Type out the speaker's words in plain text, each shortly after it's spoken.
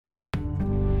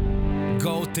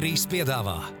GO3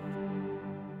 piedāvā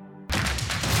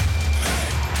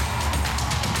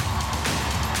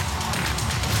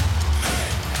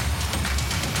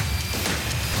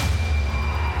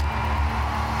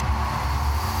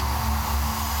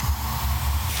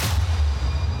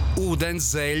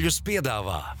Ūdenszeļļus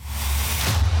piedāvā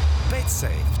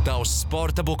Betsafe, tavs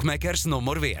sporta bukmekers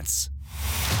numur 1.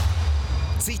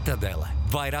 Citadele,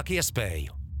 vairāk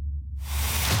iespēju.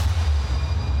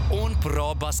 Un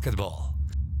Pro basketbolu.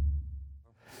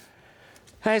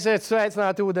 Esiet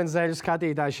sveicināti Ūdenszeļļu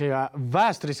skatītāji šajā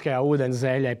vēsturiskajā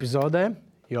Ūdenszeļļu epizodē,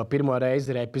 jo pirmo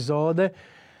reizi ir epizode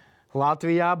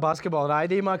Latvijā basketbola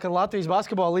raidījumā, kad Latvijas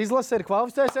basketbola izlase ir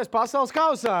kvalificējusies pasaules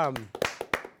kausām.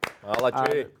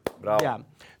 Latvija! Bravo. Jā,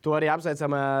 to arī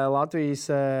apsveicam Latvijas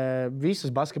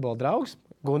visus basketbola draugus,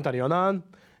 Guntaram,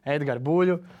 Edgars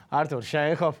Buļu, Arturu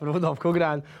Šenhofu, Rudolfu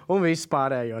Kugrānu un visus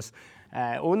pārējos.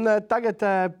 Un tagad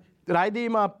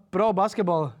raidījumā Pro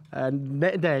basketbola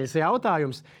nedēļas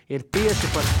jautājums ir tieši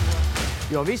par,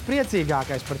 jo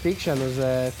vispriecīgākais par tikšanu uz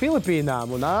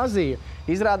Filipīnām un Āziju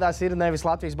izrādās ir nevis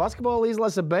Latvijas basketbola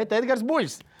izlase, bet Edgars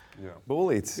Buļs.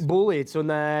 Bulīts.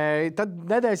 Un tad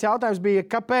nedēļas jautājums bija,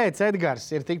 kāpēc Edgars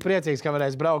ir tik priecīgs, ka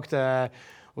varēs braukt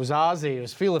uz Āziju,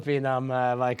 uz Filipīnām,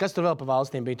 vai kas tur vēl pa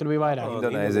valstīm bija? Tur bija vairāk.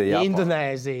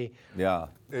 Indonēzija. Jā.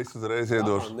 Es uzreiz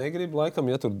iedošu. Negribu, laikam,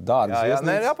 ja tur dārgas Jā,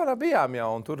 Japānā bijām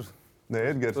jau, un tur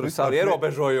ir savi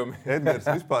ierobežojumi. Edgars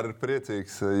vispār ir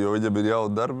priecīgs, jo viņam ir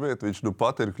jauna darba vieta. Viņš nu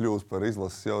pat ir kļuvis par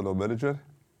izlases jauno menedžeri.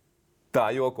 Tā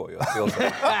jokojot.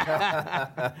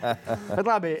 Bet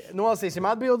labi, nolasīsim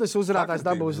atbildes. Uzvarētājs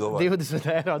dabūs 20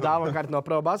 eiro dāvanu karti no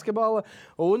Pro basketbola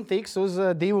un tiks uz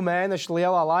 2 mēnešu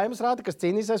lielā laimes rāta, kas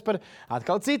cīnīsies par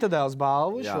atkal Citadeles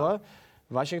balvu. Jā.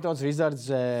 Šo Washingtons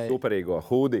Wizards Superīgo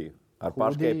hoodiju ar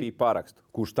paškeipī parakstu,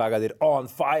 kurš tagad ir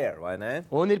on fire, vai ne?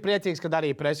 Un ir priecīgs, kad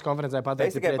arī preses konferencē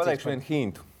pateiks. Es tikai pateikšu vienu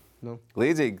hintu. Nu.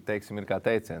 Līdzīgi, teiksim, ir kā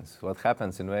teiciens. What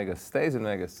happens in Vegas stays in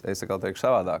Vegas. Es atkal teikšu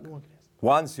savādāk.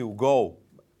 Once you go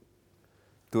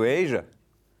to Asia,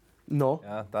 No.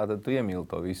 jā, tātad tu iemīli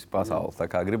to visu pasauli. Tā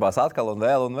kā gribās atkal un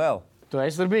vēl un vēl. Tu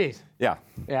esi tur bijis? Jā.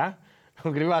 Jā?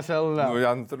 Un gribās vēl un vēl. Nu,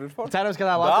 jā, nu, tur ir forši. Cerams, ka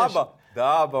tā latviešu...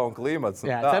 Daba un klimats.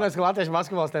 Jā, cerams, ka latviešu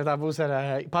basketbols tā būs ar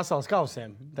pasaules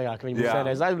kausiem. Tā kā viņi būs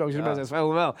vienreiz aizbraukuši, gribēsies vēl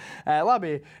un vēl. Labi,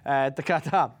 tā kā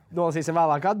tā, nolasīsim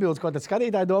vēlāk atbildes, ko tad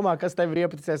skatītāji domā, kas tev ir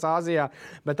iepaticies Āzijā.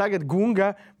 Bet tagad Gunga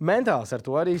mentāls, ar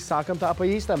to arī sākam tā pa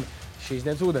īstam šīs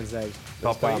dienas Ūdenszeļļus.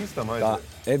 Tā pa īstam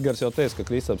aiziet. Edgars jau teica, ka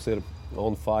Kristaps ir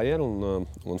on fire,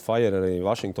 un fire arī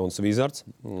Washingtons Wizards.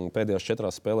 Pēdējās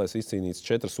 4 spēlēs izcīnīts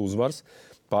 4 uzvaras.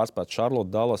 Pārspēt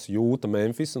Charlotte, Dallas, Jūta,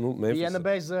 Memphis. Viena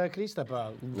bez Kristapā.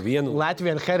 Vienu...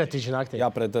 Latvijas heritage naktī. Jā,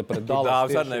 pret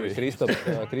Dallas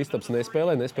Kristaps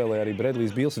nespēlēja arī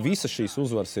Bradley's Bills. Visas šīs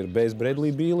uzvaras ir bez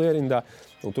Bradley Bill ierindā.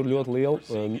 Un tur ļoti liela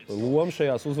loma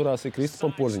šajās uzvarās ir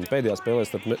Kristapam Porziņam. Pēdējā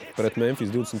spēlēs pret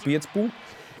Memphis 25 punkti.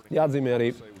 Jāatzīmē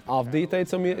arī Avdī,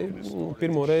 teicam,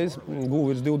 pirmo reizi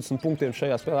guva virs 20 punktiem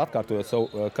šajā spēlē, atkārtojot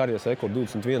savu karjeras rekordu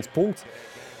 21 punkts.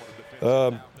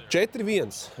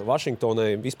 4-1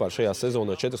 Vašingtonai vispār šajā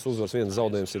sezonā 4 uzvaras, 1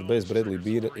 zaudējums ir bez Bradley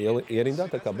Bīra ierindā,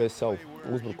 tā kā bez savu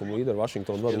uzbrukumu līderu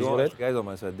Vašingtonu var uzvarēt. Es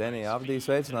aizdomājos, vai Denija Avdī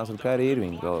sveicinās un kā arī ir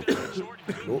viņi vēl.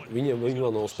 Viņi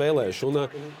vēl nav spēlējuši. Un,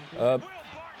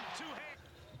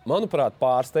 manuprāt,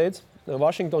 pārsteidz.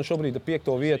 Vašingtons šobrīd ir 5.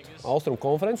 vietu Austrumu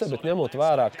konferencē, bet ņemot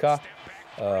vērā, ka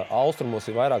Austrumos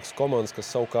ir vairākas komandas,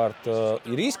 kas savukārt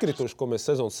ir izkrituši, ko mēs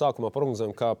sezonas sākumā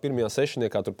prognozējam, kā pirmajā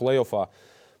sešniekā tur playoffā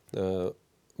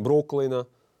Bruklina,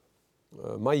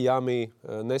 Miami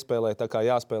nespēlē tā kā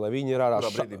jāspēlē. Viņi ir ārā.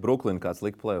 Kurā brīdī Bruklina kāds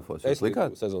lika playoffos? Es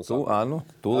likāt? Sezonas sākumā.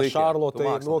 Tu liki. Šarlote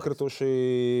ir nokrituši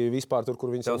vispār tur,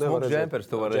 kur viņas tev nevar redzēt. Džempers,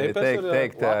 tu vari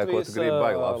teikt, ko tu gribi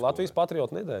baigi labs. Latvijas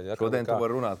patriotu nedēļa. Šodien tu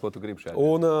vari runāt, ko tu gribi šeit.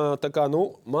 Un tā kā,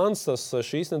 mans tas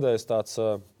šīs nedēļas tāds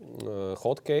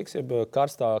hot cakes, jeb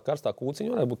karstā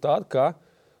kūciņa varētu būt tāda, ka,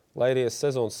 lai arī es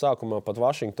sezonas sākumā pat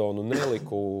Vašingtonu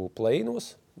neliku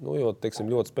play-inos, jo,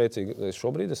 teiksim, ļoti spēcīgi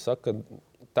šobrīd, es saku, ka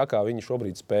tā kā viņi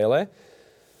šobrīd spēlē,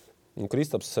 un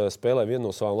Kristaps spēlē vienu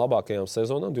no savām labākajām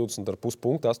sezonām, 20,5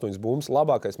 punkti, 8 bumbas,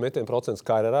 labākais metienu procents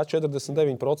karjerā,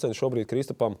 49% šobrīd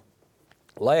Kristapam.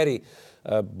 Lai arī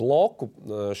bloku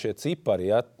šie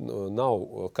cipari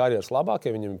nav karjeras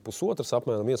labākie, viņam ir pusotras,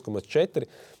 apmēram 1,4,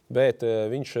 bet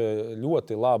viņš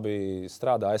ļoti labi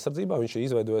strādā aizsardzībā. Viņš ir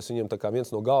izveidojis viņam tā kā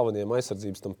viens no galvenajiem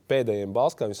aizsardzības tam pēdējiem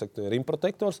balss, kā viņš saka, rim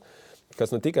protektors,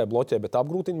 kas ne tikai bloķē, bet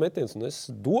apgrūtina metienus. Un es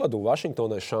dodu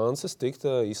Vašingtonai šanses tikt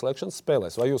izslēgšanas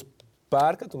spēlēs. Vai jūs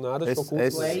pērkat un ēdat to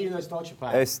kūstu?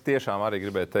 Es tiešām arī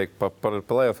gribēju teikt par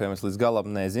playoffiem. Es līdz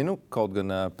galam nezinu. Kaut gan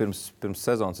pirms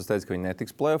sezonas es teicu, ka viņi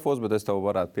netiks playoffos, bet es tev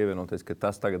varētu pievienoties, ka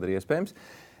tas tagad ir iespējams.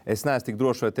 Es neesmu tik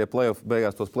droši, vai tie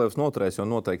beigās tos play-offs noturēs, jo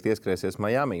noteikti ieskrēsies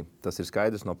Miami. Tas ir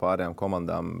skaidrs no pārējām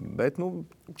komandām. Bet,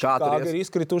 Čikāga ir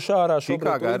izkrituši ārā šobrīd.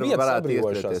 Čikāga varētu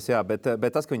ieskrēties, jā.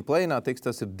 Bet tas, ka viņi play-inā tiks,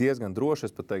 tas ir diezgan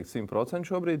droši. Es pat teiktu 100%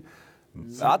 šobrīd.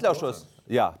 Atļaušos,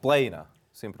 jā, play-inā.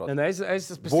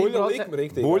 100%.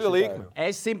 Buļļa likme.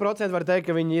 Es 100% varu teikt,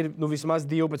 ka viņi ir vismaz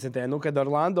 12. Kad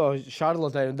Orlando,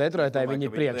 Šarlotei un Detroitai viņi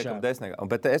ir priekšā.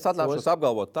 Bet es atļaušos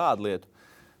apgalvot tādu lietu.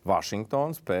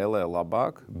 Vašingtona spēlē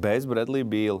labāk bez Bradley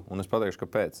Beala, un es pateikšu,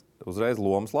 kāpēc. Uzreiz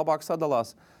lomas labāk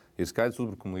sadalās. Ir skaidrs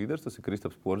uzbrukuma līderis, tas ir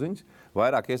Kristaps Porziņš.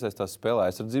 Vairāk iesaistās spēlē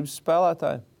aizsardzības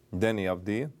spēlētāji. Denija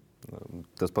Avdija,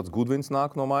 tas pats Gudvins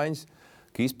nāk no maiņas.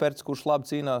 Kisperts, kurš labi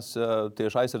cīnās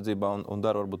tieši aizsardzībā un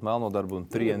dara varbūt melno darbu un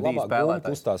 3&D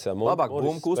spēlētāji. Labāk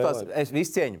bumbu kustās. Es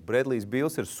visu cieņu. Bradleys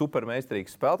Beals ir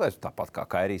supermeistarīgs spēlētājs, tāpat kā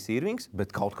Kairijs Irvings, bet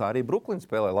kaut kā arī Brooklyn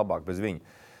spēlē labāk bez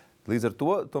viņa. Līdz ar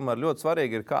to tomēr ļoti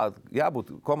svarīgi ir, kā jābūt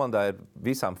komandai ar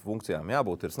visām funkcijām.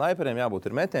 Jābūt ir snaiperiem, jābūt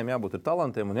ir metējiem, jābūt ir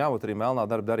talantiem un jābūt arī melnā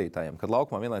darba darītājiem. Kad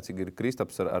laukumā vienlaicīgi ir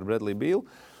Kristaps ar Bradley Bealu,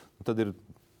 tad ir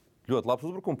ļoti labs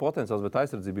uzbrukuma potenciāls, bet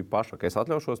aizsardzība ir paša. Es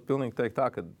atļaušos pilnīgi teikt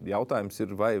tā, ka jautājums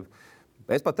ir, vai...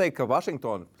 Es pat teiktu, ka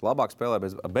Vašingtona labāk spēlē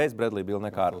bez Bradley Beala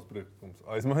nekā ar...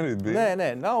 Aizmainīt bija?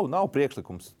 Nē, nav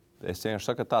priekšlikums. Es vienkārši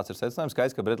saku, ka tāds ir secinājums.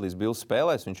 Skaidrs, ka Bradleys Beals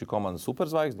spēlēs, viņš ir komandas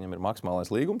superzvaigznes, viņam ir maksimālais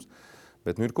līgums.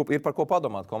 Bet ir par ko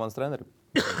padomāt komandas trenerim.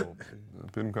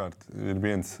 Pirmkārt, ir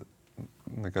viens,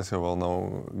 nekas jau vēl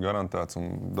nav garantēts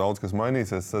un daudz, kas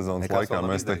mainīsies sezonas laikā.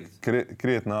 Mēs te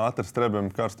krietni ātri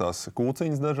strebam karstās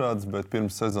kūciņas dažādas, bet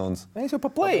pirms sezonas... Mēs jau pa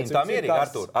play-in tā mierīgi,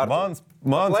 Artur.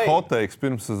 Mans hot-takes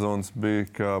pirms sezonas bija,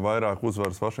 ka vairāk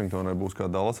uzvaras Vašingtonai būs kā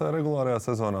Dallasai regulārajā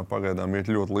sezonā. Pagaidām iet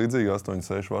ļoti līdzīgi,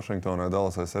 8-6 Vašingtonai,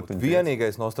 Dallasai 7-5.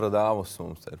 Vienīgais Nostradamus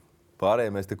mums ir.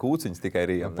 Pārējie mēs te kūciņas tikai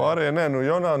rījām. Pārējie,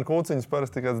 Jonāna kūciņas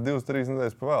parasti tikai 2-3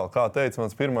 nedēļas pa vēl. Kā teica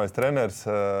mans pirmais treneris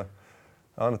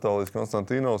Anatolijs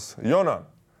Konstantīnos, Jonāna,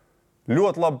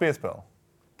 ļoti labi piespēle.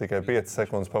 Tikai 5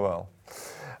 sekundes pa vēl.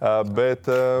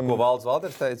 Ko Valds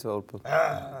Valders teica vēl?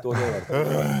 To nevar.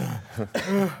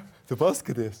 Tu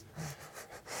paskaties.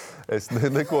 Es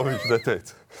neko viņš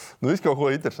neteicu. Viņš kaut ko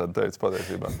interesanti teica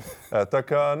patiesībā. Tā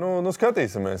kā,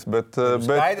 skatīsimies, bet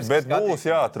būs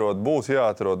jāatrod.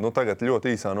 Tagad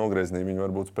ļoti īsā nogrieznī viņi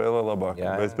varbūt spēlē labāk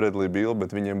bez Bradley Beala,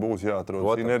 bet viņiem būs jāatrod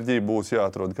sinerģija, būs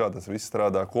jāatrod, kā tas viss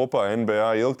strādā kopā. NBA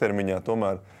ilgtermiņā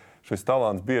tomēr šis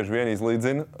talants bieži vien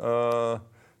izlīdzina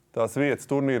tās vietas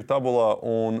turnīra tabulā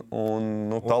un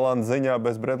talanta ziņā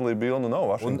bez Bradley Beala nav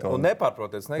Vašingtona. Un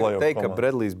nepārprotiet, negribu teikt, ka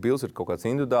Bradleys Beals ir kaut kāds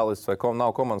individuālists vai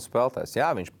nav komandas spēlētājs.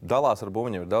 Jā, viņš dalās ar bumbu,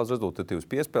 viņam ir daudz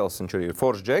rezultatīvas piespēles, viņš arī ir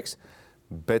foršs džeks,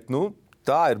 bet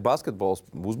tā ir basketbols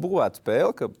uzbūvēta spēle,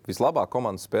 ka vislabāk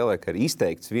komandas spēlē, ka ir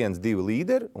izteikts 1-2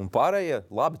 līderi un pārējie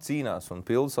labi cīnās un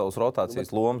pilda savus rotācijas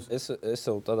lomas. Es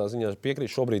jau tādā ziņā piekrītu,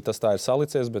 šobrīd tas tā ir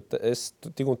salicies, bet es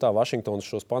tik un tā Vašingtonas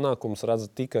šos panākumus redzu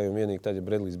tikai un vienīgi tad, ja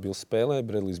Bradleys Beals spēlē.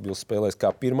 Bradleys Beals spēlēs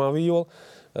kā pirmā viola,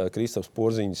 Kristaps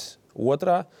Porziņš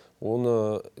otrā. Un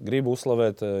gribu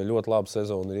uzslavēt, ļoti labu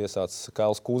sezonu ir iesācis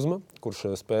Kails Kuzma,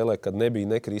 kurš spēlē, kad nebija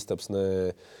ne Kristaps,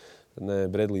 ne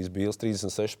Bradleys Beals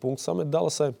 36 punktus samet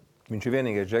Dallasai. Viņš ir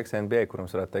vienīgais džeks NBA,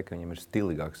 kurams varētu teikt, ka viņam ir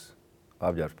stilīgāks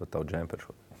apģērbs par tavu džemperu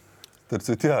šodien.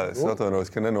 Es atvainojos,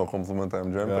 ka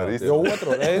nenokomplimentējam džemperu. Jo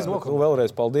otro reizi,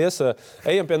 vēlreiz paldies.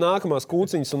 Ejam pie nākamās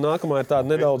kūciņas, un nākamā ir tāda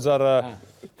nedaudz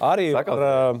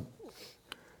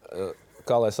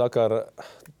kā lai saka, ar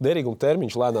derīgumu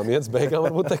termiņš lēnām iet beigām,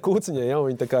 varbūt te kūciņai jau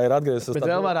viņi tā kā ir atgriezies. Bet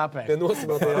vēl var apēst.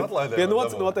 Pie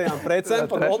nocinotajām precēm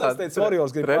par Golden State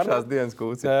Warriors. Trešās dienas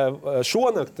kūciņa.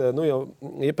 Šonakt,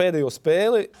 pēdējo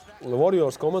spēli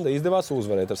Warriors komandai izdevās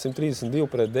uzvarēt ar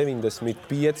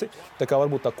 132-95. Tā kā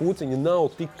varbūt tā kūciņa nav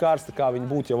tik karsta, kā viņi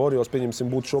būtu, ja Warriors, pieņemsim,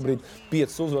 būtu šobrīd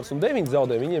 5 uzvaras un 9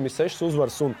 zaudē. Viņiem ir 6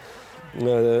 uzvaras un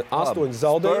 8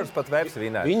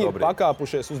 zaudējumi. Viņi ir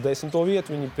pakāpušies uz 10.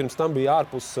 vietu. Viņi pirms tam bija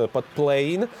ārpus pat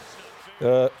play-ina.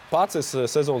 Pats es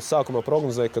sezonas sākumā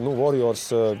prognozēju, ka Warriors,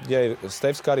 ja ir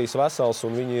Stefs Karijs vesels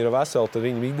un viņi ir veseli, tad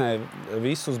viņi vinnēja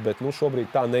visus, bet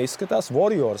šobrīd tā neizskatās.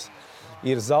 Warriors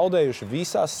ir zaudējuši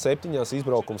visās 7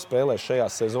 izbraukuma spēlēs šajā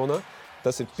sezonā.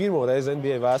 Tas ir pirmo reizi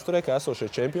NBA vēsturē, ka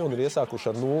esošie čempioni ir iesākuši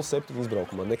ar 0-7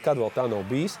 izbraukumā. Nekad vēl tā nav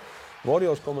bijis.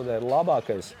 Warriors komandai ir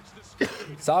labākais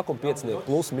sākuma piecinieks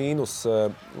plus mīnus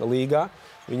līgā.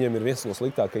 Viņiem ir viens no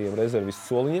sliktākajiem rezervistu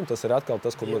soliņiem. Tas ir atkal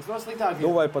tas, kur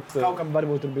vai pat kaut kam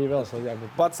varbūt tur bija vēl sliktāk.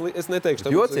 Pats es neteikšu, ka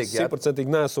 100%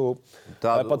 neesmu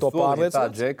par to pārliecināts. Tā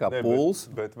džeka puls.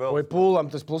 Vai pūlam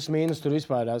tas plus mīnus tur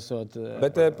vispār esot.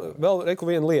 Bet vēl reku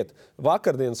viena lieta.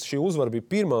 Vakardienas šī uzvara bija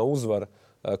pirmā uzvara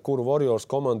kuru Warriors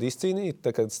komanda izcīnīja,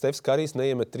 tad, kad Stefs Karijs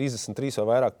neiemet 33 vai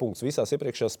vairāk punktus. Visās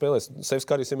iepriekšējās spēlēs Stefs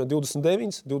Karijs iemet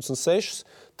 29, 26,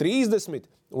 30,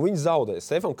 un viņi zaudēja.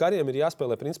 Stefam Karijam ir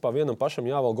jāspēlē, principā, vienam pašam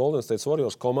jāvēl Golden State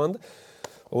Warriors komanda.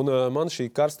 Un man šī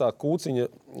karstā kūciņa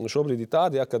šobrīd ir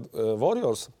tāda, kad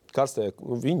Warriors karstajā,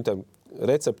 viņi tam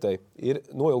receptei ir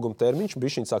noilguma termiņš,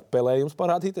 bišķiņ sāk pelējums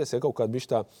parādīties, ja kaut kāda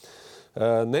bišķi tā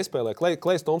nespēlē.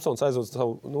 Klejs Thompsons aizvod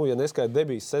savu, ja neskaita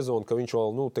debijas sezonu, ka viņš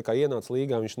vēl, tā kā ienāca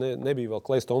līgā, viņš nebija vēl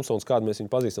Klejs Thompsons, kādu mēs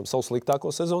viņu pazīstam, savu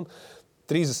sliktāko sezonu.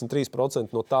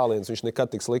 33% no tālienes viņš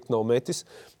nekad tik slikti nav metis.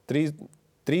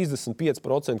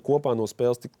 35% kopā no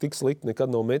spēles tik slikti nekad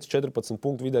nav metis. 14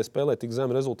 punktu vidē spēlē, tik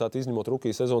zem rezultāti izņemot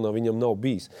rukiju sezonā viņam nav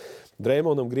bijis.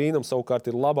 Draymondam Greenam savukārt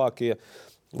ir labākie,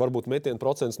 varbūt metienu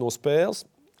procents no spēles.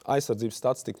 Aizsardzības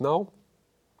statistika nav.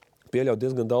 Pieļaut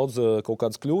diezgan daudz kaut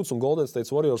kādas kļūdas, un Golden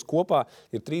State Warriors kopā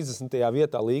ir 30.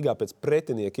 vietā līgā pēc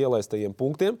pretinieku ielaistajiem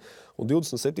punktiem un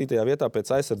 27. vietā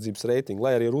pēc aizsardzības reitinga,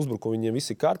 lai arī ar uzbrukumu viņiem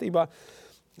viss ir kārtībā.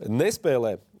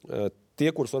 Nespēlē tie,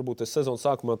 kurus varbūt es sezonas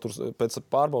sākumā tur, pēc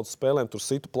pārbaudas spēlēm tur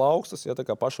situ plaukstas, ja tā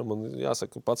kā pašam man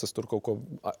jāsaka, pats es tur kaut ko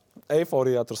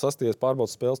eiforijā tur sasties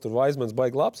pārbaudas spēles, tur Vaizmans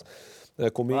baigi labs.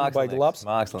 Kumīgi baigi labs.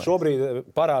 Šobrīd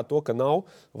parāda to, ka nav.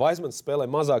 Vaizmans spēlē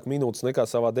mazāk minūtes nekā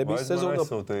savā debijas sezonā.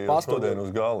 Pa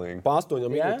 8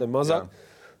 minūtēm mazāk. Jā.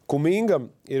 Kumingam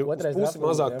ir pusi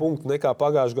mazāk punktu nekā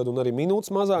pagājušajā gadu un arī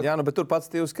minūtes mazāk. Jā, bet tur pats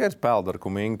Stīvs Kers peld ar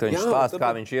Kumingu. Viņš stāsta,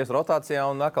 kā viņš ies rotācijā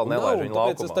un atkal nelaiž viņu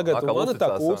laukumā. Tagad mana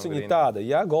tā kūciņa ir tāda,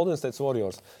 ja Golden State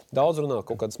Warriors daudz runā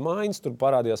kaut kādas maiņas, tur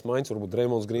parādījās maiņas, varbūt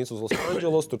Draymonds Greens uz Los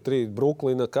Angeles, tur 3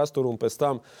 Bruklina, kas tur un pēc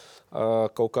tam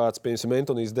kaut kāds, piemēram,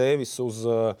 Antonijs Deivis uz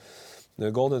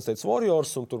Golden State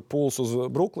Warriors un tur Pools uz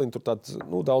Bruklinu, tur tāds,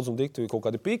 daudz un dikti kaut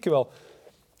kādi pīki vēl.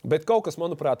 Bet kaut kas,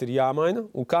 manuprāt, ir jāmaina,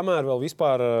 un kamēr vēl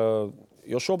vispār,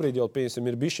 jo šobrīd jau, piemēram,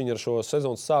 ir bišķiņi ar šo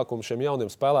sezonas sākumu šiem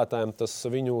jauniem spēlētājiem, tas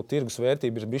viņu tirgus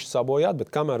vērtība ir bišķi sabojāt, bet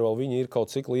kamēr vēl viņi ir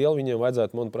kaut cik lieli, viņiem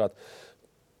vajadzētu, manuprāt,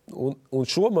 un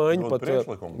šo maiņu pat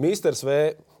Misters V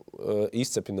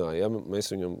izcepināja, ja, mēs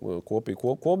viņam kopīgi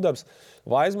kopdarbs,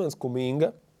 Vaizmans,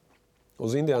 Kuminga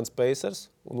uz Indiana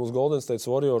Pacers un uz Golden State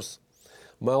Warriors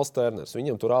Miles Turners.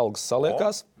 Viņam tur algas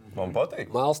saliekās. Man patīk.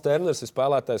 Miles Turners ir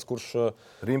spēlētājs, kurš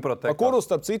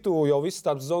starp citu jau viss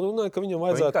starp zonu runāja, ka viņam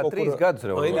vajadzētu kaut kur...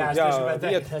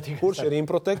 kurš ir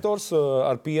rimprotektors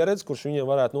ar pieredzi, kurš viņiem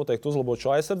varētu noteikti uzlabot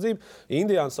šo aizsardzību.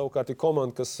 Indiāna savukārt ir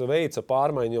komanda, kas veica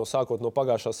pārmaiņu jau sākot no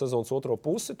pagājušās sezonas otro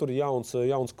pusi. Tur ir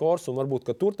jauns kors, un varbūt,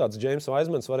 ka tur tāds James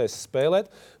Vaizmans varēs spēlēt,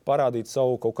 parādīt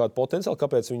savu kaut kādu potenciālu,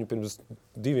 kāpēc viņu pirms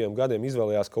 2 gadiem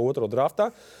izvēlējās kā otro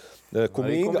draftā.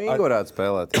 Kuminga varētu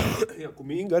spēlēt. Jā,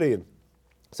 Kuminga arī ir.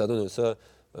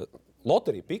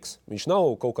 Loterija piks. Viņš nav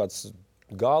kaut kāds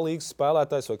gālīgs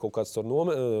spēlētājs vai kaut kāds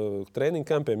treniņu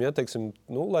kampiem, ja, teiksim,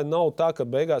 lai nav tā, ka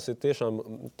beigās ir tiešām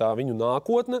tā viņu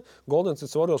nākotne, Golden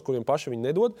State Warriors, kuriem paši viņi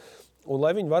nedod, un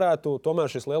lai viņi varētu,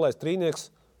 tomēr šis lielais trīnieks,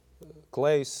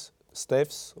 Klejs,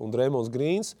 Stefs un Draymonds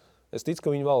Greens, es ticu,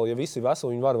 ka viņi vēl, ja visi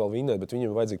veseli, viņi var vēl vinnēt, bet viņiem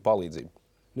ir vajadzīga palīdzība.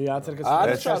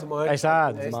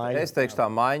 Es teikšu, tā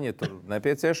maiņa tur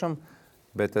nepieciešama,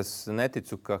 bet es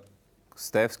neticu, ka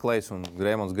Stefs Klejs un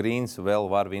Draymonds Greens vēl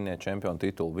var vinēt čempionu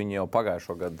titulu. Viņi jau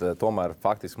pagājušo gadu tomēr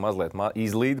faktiski mazliet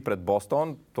izlīda pret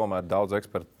Bostonu. Tomēr daudz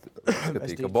eksperti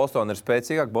skatīja, ka Bostona ir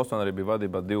spēcīgāk. Bostona arī bija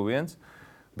vadībā 2-1.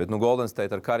 Bet Golden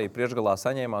State ar Kariju priekšgalā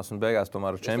saņēmās un beigās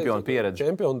tomēr ar čempionu pieredzi.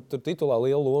 Čempionu titulā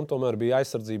liela loma tomēr bija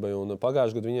aizsardzībai. Un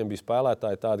pagājušajā gadā viņiem bija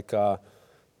spēlētāji tādi kā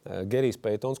Gerijs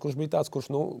Peitons, kurš bija tāds, kurš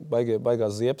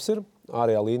baigās ziepes ir.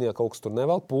 Ārējā līnijā kaut kas tur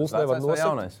nevelk. Pūls nevar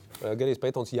nosakt. Gerijs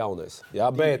Peitons jaunais. Jā,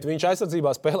 bet viņš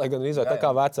aizsardzībā spēlē gan arī tā kā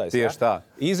vecais. Tieši tā.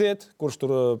 Iziet, kurš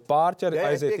tur pārķer,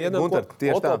 aiziet ienam.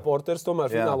 Otto Porters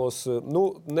tomēr finālos,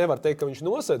 nevar teikt, ka viņš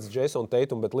nosedz Jasonu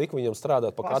Tatum, bet lika viņam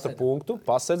strādāt pa katru punktu,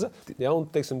 pasedza. Jā, un,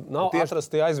 teiksim, nav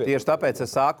atrasti aizviet. Tieši tāpēc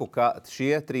es saku, ka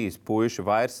šie 3 puiši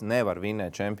vairs nevar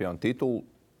vinēt čempionu titulu.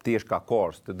 Tieši kā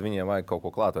kors, tad viņiem vajag kaut ko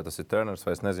klāt, vai tas ir Turners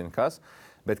vai es nezinu kas.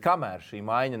 Bet kamēr šī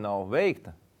maiņa nav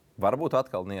veikta, varbūt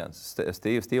atkal nianses.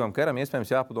 Stīvam Keram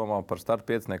iespējams jāpadomā par starta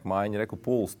piecinieku maiņu. Reku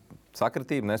Pools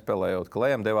sakritību, nespēlējot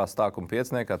Klejam, devās stākuma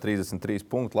pieciniekā, 33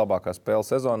 punktu, labākā spēle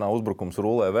sezonā, uzbrukums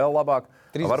rulē vēl labāk.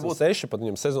 36 pat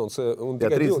viņam sezonas, un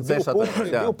tikai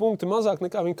 2 punkti mazāk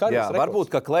nekā viņa karjeras rekords.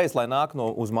 Varbūt, ka Klejs, lai nāk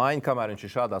uz maiņu, kamēr viņš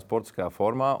ir šādā sportiskajā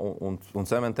formā un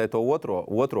cementē to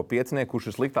otro piecinieku,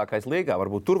 kurš ir sliktākais līgā,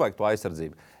 varbūt tur vajag to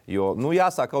aizsardzību. Jo,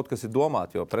 jāsāk kaut kas ir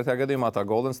domāt, jo pretējā gadījumā tā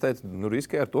Golden State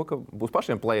riskē ar to, ka būs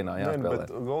pašiem play-inā jāspēlē. Bet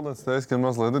Golden State, ka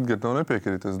mazliet Edgars tev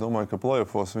nepiekrīt. Es domāju, ka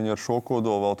play-offos viņi ar šo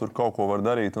kodolu vēl tur kaut ko var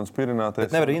darīt un spirināties.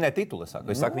 Bet nevar vinēt titulu, es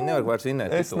saku, viņi nevar vairs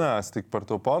vinēt titulu. Es neesmu tik par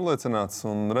to pārliecināts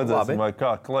un redzēsim, vai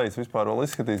kā Klejs vispār vēl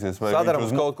izskatīsies. Sadaram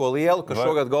uz kaut ko lielu, ka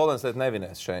šogad Golden State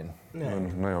nevinēs šeit.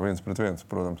 Ne jau 1-1,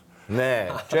 protams.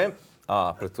 Nē,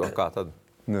 pret to kā tad?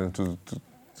 Nē, tu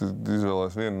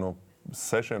izvēlēs vienu no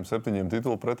 6-7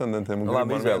 titulu pretendentiem un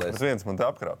labi, viens man te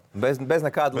apkrāpt. Bez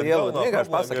nekāda liela.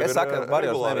 Vienkārši pasaka, es saku, var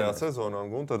jau regulārajā sezonā, un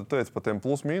Guntaru teica par tiem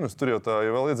plus-mīnus. Tur jau tā,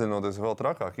 ja vēl iedzinoties vēl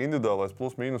trakāk, individuālais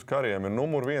plus-mīnus kariem ir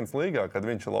numur 1 līgā, kad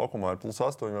viņš ir laukumā ir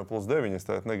 +8 vai +9. Es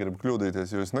tagad negribu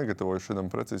kļūdīties, jo es negatavoju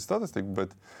šodien precīzi statistiku,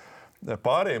 bet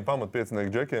pārējiem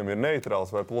pamatpiecinieku džekiem ir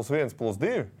neitrāls vai +1,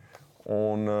 +2.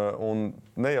 Un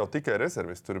ne jau tikai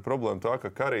rezervisti. Tur ir problēma tā, ka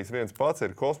Karijs viens pats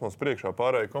ir kosmos priekšā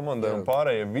pārējai komandai un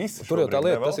pārējie visi. Tur jau tā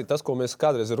lieta, tas ir tas, ko mēs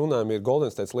kādreiz runājam, ir Golden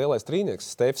States lielais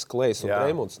trīnieks, Stefs, Klejs un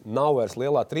Draymonds. Nav vairs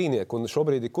lielā trīnieka. Un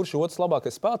šobrīd ir kurš otrs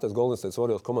labākais spēlētājs Golden States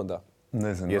Warriors komandā?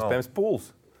 Nezinu. Iespējams Pūls.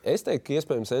 Es teiktu, ka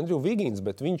iespējams Andrew Wiggins,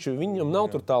 bet viņam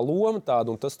nav tur tā loma tāda,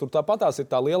 un tas tur tāpatās ir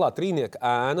tā lielā trīnieka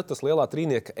ēna, tas lielā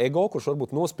trīnieka ego, kurš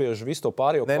varbūt nospiež visu to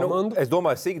pārējo komandu. Es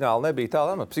domāju, signāli nebija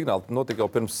tāda. Signāli notika jau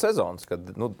pirms sezonas,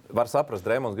 kad var saprast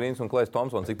Draymonds Greens un Klejs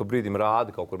Thompsons, cik pa brīdim rāda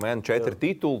kaut kur mēne 4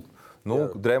 tituli.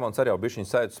 Draymonds arī jau bišķiņ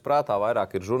sēdus prātā,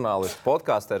 vairāk ir žurnālists,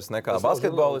 podkasters nekā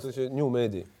basketbolists. Tas ir New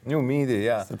Media. New Media,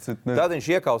 jā. Tad viņš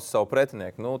iekausa savu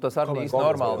pretinieku. Tas arī īsti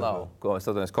normāli nav.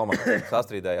 Komanda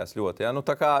sastrīdējās ļoti. Jā.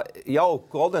 Tā kā jau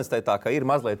Golden State ka ir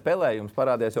mazliet pelējums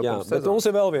parādījās jau pirms sezonas. Bet mums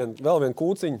ir vēl viena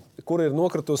kūciņa, kur ir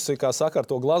nokritusi, kā saka, ar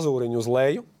to glazūriņu uz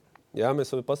leju. Jā, mēs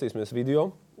pastīsimies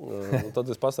video, un tad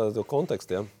es pastāstu to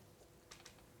kontekstu.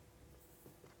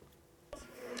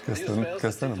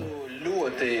 Kas tad?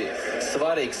 Ļoti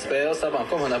svarīgs spēles abām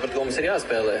komandām, par ko mums ir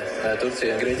jāspēlē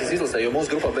Turcija un Grieķijas izlasē, jo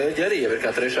mūsu grupā Beļģija arī jau ir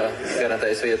kā 3.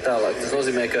 garantējas vieta tālāk. Tas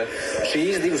nozīmē, ka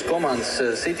šīs divas komandas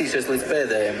sitīsies līdz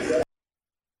pēdējiem.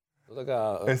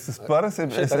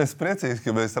 Es priecīgs,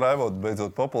 ka mēs Raimondu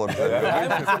beidzot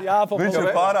popularizējam. Viņš ir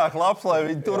pārāk labs, lai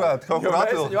viņi turētu kaut kur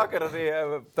atvilkt. Viņš vakar arī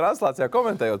translācijā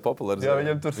komentējot popularizēja. Jā,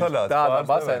 viņam tur sanāca. Tādā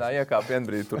basēnā iekāp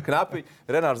vienbrīd. Tur knapi.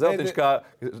 Renārs Zeltiņš kā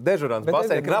dežurants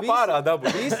basēna knap ārā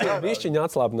dabu. Visi ir bišķiņi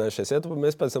atslābinājušies. Ja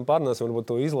mēs pēc tam pārnāsim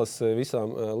varbūt to izlases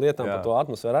visām lietām par to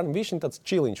atmosfēru. Bišķiņi tāds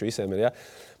čiliņš visiem ir, ja.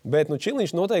 Bet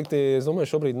čiliņš noteikti, es domāju,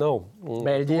 šobrīd nav.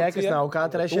 Beļģijai, kas nav kā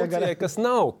 3. gadā. Turcijai, kas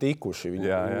nav tikuši. Viņi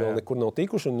vēl nekur nav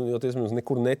tikuši, jo tiesmēs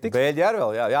nekur netiks. Beļģi arī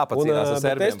vēl jāpacīnās ar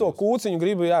Serbiem. Bet es to kūciņu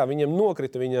gribu, viņiem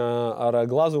nokrita viņa ar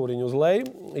glazūriņu uz leju,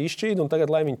 izšķīd, un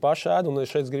tagad, lai viņi paši ēd, un es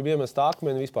šeit gribu iemest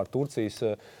akmeni vispār Turcijas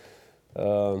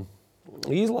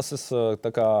izlases,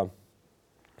 tā kā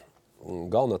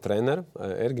galvenā trenera,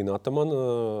 Ergina Atamana,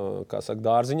 kā saka,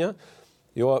 dārziņā,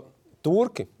 jo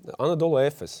Turki, Anadolu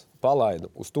Efes, palaida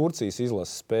uz Turcijas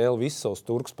izlases spēli visus savus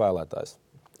turku spēlētājus.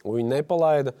 Un viņi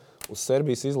nepalaida uz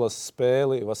Serbijas izlases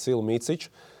spēli Vasilu Miciču,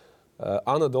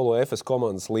 Anadolu Efes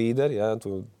komandas līderi,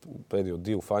 pēdējo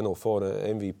 2 Final Four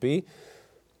MVP.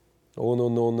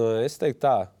 Un es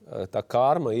teiktu tā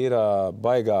karma ir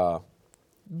baigā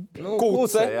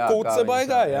kuce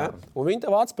baigā, jā. Un viņi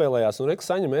tev atspēlējās, un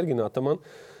saņem Ergināta man.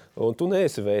 Un tu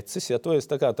neesi vecis, ja tu esi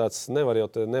tāds, nevar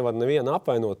nevienu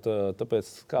apvainot,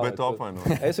 tāpēc kā... Bet tu apvainot.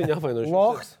 Es viņu apvainošu.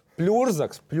 Loks.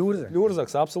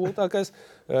 Pļurzaks absolūtākais,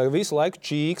 visu laiku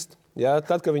čīkst. Ja,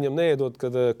 tad, kad viņam neiedod,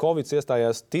 kad Covid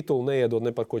iestājās, titulu neiedod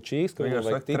ne par ko čīkst, ka viņam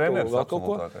vajag titulu vēl kaut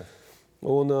ko.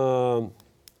 Un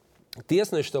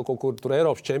tiesneši tev kaut kur tur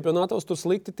Eiropas čempionātos tur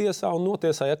slikti tiesā un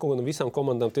notiesā, ja kaut visām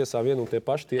komandām tiesā vienu un tie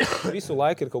paši tiesā. Visu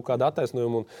laiku ir kaut kāda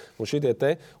attaisnojuma un šitie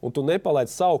te, un tu nepalaid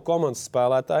savu komandas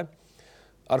spēlētāju,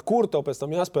 ar kuru tev pēc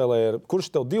tam jāspēlē,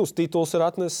 kurš tev 2 tituls ir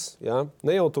atnesis, ja?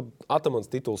 Ne jau tur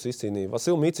Atamans tituls izcīnīja,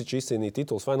 Vasil Micič izcīnīja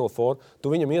tituls Final Four,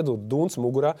 tu viņam iedod duns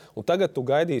mugurā, un tagad tu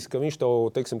gaidīsi, ka viņš tev,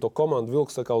 teiksim, to komandu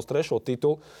vilks tā kā uz 3.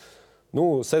 titulu.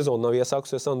 Sezona nav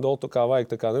iesākusies, Andolu, kā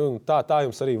vajag, tā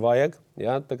jums arī vajag,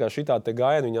 ja? Tā kā šitā te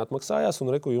gājieni viņi atmaksājās,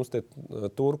 un reku jums te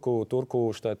turku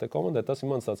šitā te komandē, tas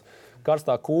ir mans tāds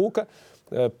karstā kūka.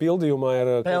 Pildījumā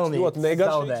ir ļoti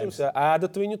negatīvs.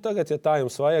 Ēdat viņu tagad, ja tā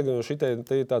jums vajag, jo šitie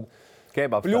ir tādi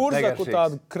pļurzaku,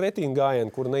 tādu kretīnu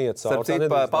gājienu, kur neiet caur. Starp citu,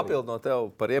 papildinot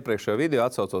tev par iepriekšējo video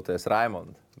atsaucoties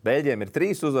Raimondu. Beļģiem ir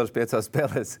 3 uzvaras 5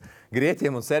 spēlēs,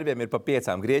 Grieķiem un Serbiem ir pa 5.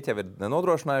 Grieķiem ir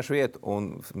nodrošinājuši vietu, un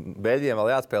Beļģiem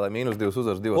vēl jāspēlē -2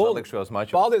 uzvaras 2 atlikušajos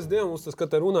mačos. ka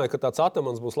te runāja, ka tāds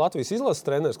Atamans būs Latvijas izlases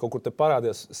treneris, kaut kur te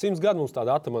parādījās. 100 gadu mums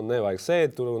tāda Atamana nevajag.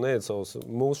 Sēdi tur un ēd savus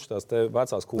mūsu tās te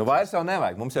vecās kūpas. Vairs jau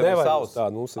nevajag. Mums jau ir savs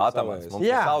Atamans, mums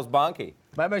ir savs bankī.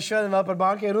 Vai mēs šodien vēl par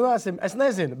bankiem runāsim? Es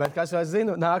nezinu, bet kas jau es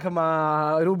zinu,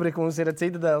 nākamā rubrika mums ir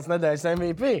Citadeles nedēļas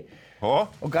MVP.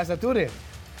 Un kas tur ir?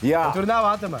 Jā. Un tur nav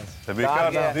atamans. Te bija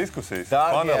kādas diskusijas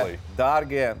panelī.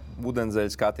 Dārgie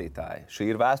Ūdenszeļļu skatītāji, šī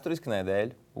ir vēsturiska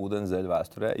nedēļa Ūdenszeļļu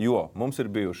vēsturē, jo mums ir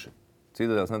bijuši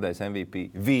Citadeles nedēļas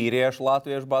MVP vīriešu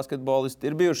latviešu basketbolisti,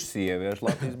 ir bijuši sieviešu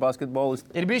Latvijas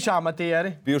basketbolisti. Ir bijuši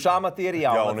amatieri. Bijuši amatieri,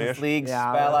 jaunatnes līgas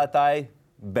spēlētāji,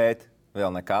 bet vēl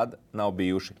nekad nav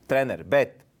bijuši treneri.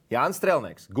 Bet Jānis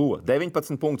Strelnieks guva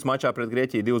 19 punktus mačā pret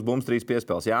Grieķiju, 2 bumbas, 3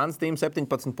 piespēles. Jānis Tīm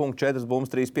 17 punktus, 4 bumbas,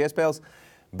 3 piespēles,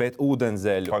 bet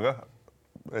Ūdenszeļļu.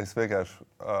 Es vienkārši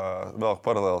velku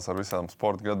paralēlis ar visām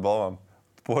sporta gadu balvām.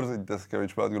 Porziņš, tas, ka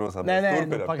viņš pat grozā.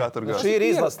 Šī ir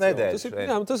izlases nedēļa.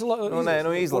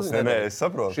 Izlases nedēļa. Nē, es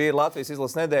saprotu. Šī ir Latvijas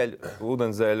izlases nedēļa,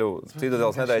 Ūdenszeļļu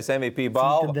Citadeles nedēļas MVP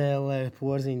balva. Citadele,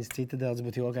 Porziņš, Citadeles,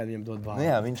 bet jokā viņam dod balvu.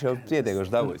 Jā, viņš jau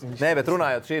pietiekoši dabūjis. Nē, bet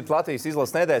runājot, šī ir Latvijas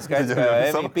izlases nedēļa, skaidrs,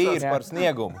 ka MVP ir par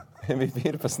sniegumu. MVP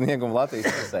ir par sniegumu Latvijas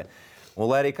izlasē. Un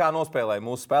lai arī kā nospēlēja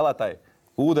mūsu spēlētāji,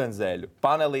 Ūdenszeļļu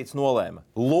panelīts nolēma.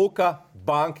 Luka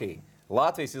Banki,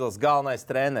 Latvijas izlases galvenais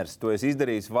treneris, tu esi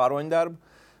izdarījis varoņdarbu.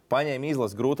 Paņēma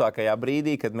izlasi grūtākajā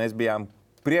brīdī, kad mēs bijām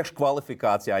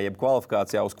priekškvalifikācijā, jeb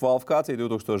kvalifikācijā uz kvalifikāciju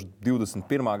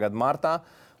 2021. gada martā,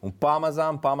 un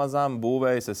pamazām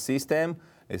būvējas sistēmu.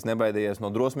 Es nebaidījos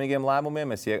no drosmīgiem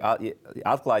lēmumiem. Es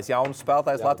atklāju jaunus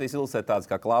spēlētājus Latvijas izlasē,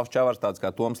 tādus kā Klaus Čavars, tādus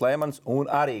kā Toms Lēmans,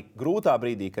 un arī grūtā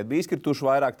brīdī, kad bija izkrituši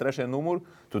vairāk trešie numuru,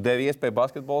 tu devi iespēju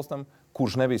basketbolistam,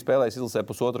 kurš nebija spēlējis izlasē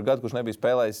pusotru gadu, kurš nebija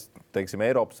spēlējis, teiksim,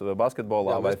 Eiropas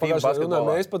basketbolā vai FIBA basketbolā.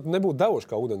 Mēs pat nebūtu devuši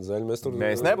kā Ūdenszeļļi.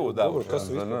 Mēs nebūtu devuši.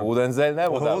 Ūdenszeļļi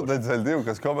nebūtu devuši. Ūdenszeļļi 2,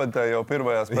 kas komentēja jau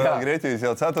pirmajā spēlē Grieķijas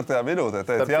jau 4. minūtē.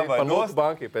 Teica, jāmaina nost.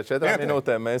 Banki, pēc 4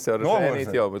 minūtēm mēs jau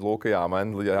redzējām, jau, bet Luka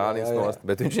jāmaina, Jānis nost.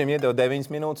 Bet viņš viņiem iedeva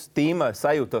 9 minūtes, tīma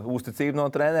sajūta uzticību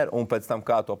no trenera, un pēc tam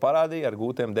kā to parādīja ar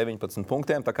gūtiem 19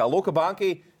 punktiem. Tā kā Luka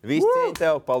Banki, visi cieņi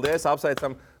tev, paldies,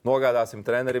 apsveicam. Nogādāsim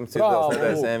trenerim Citadeles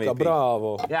nedēļas MVP.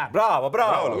 Bravo! Jā, bravo!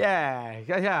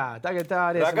 Jā, tagad tā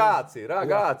arī Ragāci,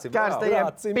 karstajiem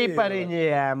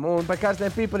pipariņiem. Un par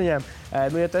karstajiem pipariņiem.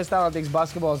 Ja tu esi talantīgs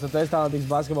basketbols, tad tu esi talantīgs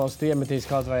basketbols, tu iemetīs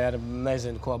kaut vai ar,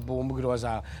 nezinu, ko bumbu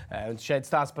grozā. Šeit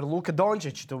stāsts par Luka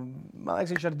Dončiču. Man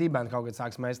liekas, viņš ar dibēnu kaut kad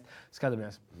sāks mest.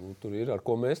 Skatāmies. Tur ir ar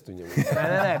ko mest viņam.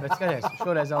 Nē, bet skaties.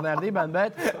 Šoreiz vēl ne ar dibēnu,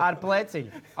 bet ar pleciņu.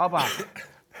 Opā.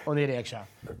 Un ir iekšā.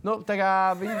 Tā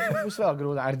kā viņi būs vēl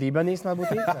grūtāk. Ar dibeni īstenībā būtu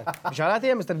īstenībā. Viņš varētu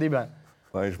iemest ar dibeni.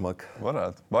 Vai žmak?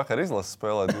 Varētu. Vakar izlases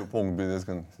spēlē 2 punkti bija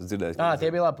diezgan. Es dzirdēju. Tie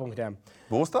bija labi punkti, jā.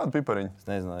 Būs tādi pipariņi? Es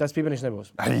nezināju. Tas pipariņš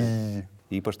nebūs.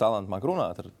 Īpaši talanti māk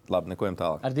runāt. Labi, neko jums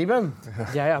tālāk. Ar dibeni?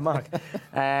 Jā, māk.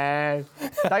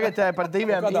 Tagad par 2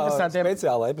 interesantiem...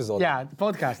 Speciāla epizode. Jā,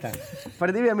 podkāstā.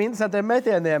 Par 2 interesantiem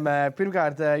metieniem.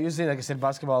 Pirmkārt, jūs zināt, kas ir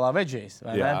basketbolā vedžīs,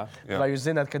 vai ne? Vai jūs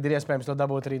zināt, kad ir iespējams to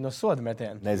dabūt arī no soda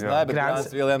metiena? Nezināju, bet Grants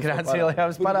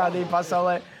Viljams parādīja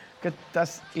pasaulē, ka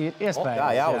tas ir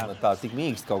iespējams. Jā, un tā tik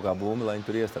mīkst kaut kā bumba, lai viņi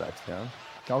tur iestrēgst, jā.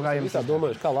 Kaut kā jums tā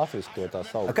domājuši, kā Latvijas to tā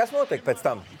sauc. Kas notiek pēc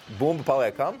tam? Bumba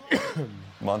paliek kam?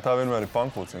 Man tā vienmēr ir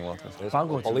pankūciņa Latvijas.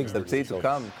 Pankūciņa. Starp citu,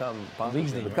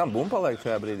 kam bumba paliek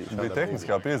šajā brīdī? Bija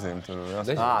tehniskā piezīme.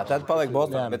 Tad paliek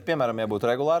Bostonā. Bet, piemēram, ja būtu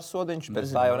regulārs sodiņš, pēc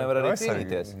tā jau nevar arī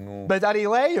cīnīties. Bet arī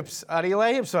lejups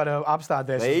var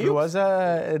apstāties. Groza,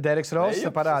 Dereks Ross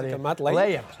parādīja.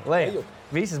 Lejup.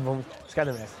 Visas bumbas.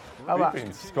 Skatāmies.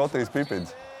 Pipins. Skotijas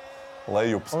Pipins.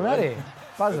 Lejups. Un arī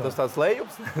pazūd. Tas tāds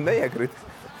lejups neiekrīt.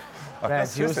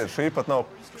 Kas šis ir? Šī pat nav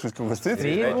šis kaut kas cits?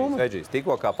 Veģīs.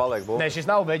 Tikko kā paliek bumba. Nē, šis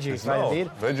nav veģīs.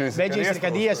 Veģīs ir,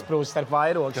 kad iesprūst starp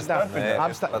vairogu.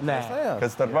 Nē. Kad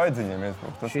starp vaidziņiem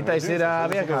iesprūst. Šitais ir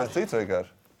vienkārši. Cits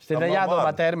vienkārši. Šeit ir jādomā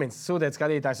termins. Sūtiet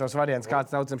skatītājs savus variants, kāds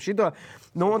saucam šito.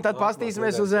 Un tad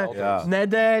pastīsimies uz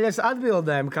nedēļas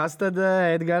atbildēm. Kas tad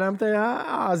Edgaram tajā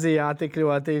Āzijā tik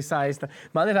ļoti saista?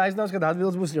 Man ir aizdoms, ka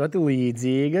atbildes būs ļoti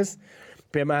līdzīgas.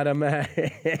 Piemēram,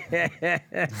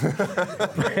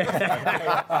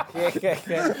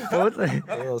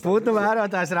 putnu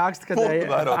vērotājs raksta, ka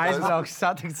aizbrauks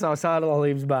satikt savus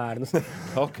ārlaulības bērnus.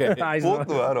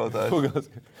 Putnu vērotājs.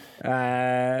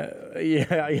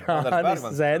 Jānis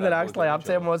Zēna raksta, lai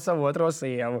apciemot savu otro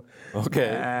sievu. Man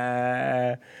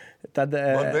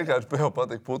vienkārši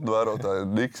patīk putnu vērotāju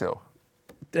Niks jau.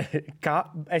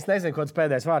 Es nezinu, ko tas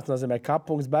pēdējais vārds nozīmē.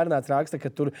 Kapunks Bernāts raksta, ka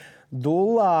tur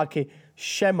dulāki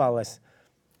šemales.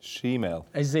 Šīmēl.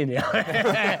 Es zinu, jā.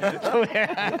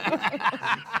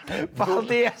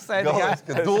 Paldies, Edgars.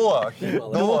 Dulāki.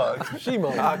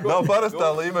 Šīmēl. Nav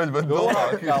parastā līmeņa, bet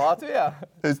dulāki. Kā Latvijā?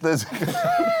 Es nezinu,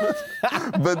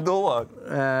 bet dulāki.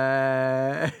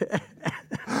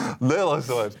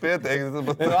 Nelasu vairs, pietiek.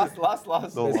 Las.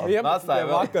 Es 11.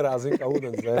 vakarā zinu, kā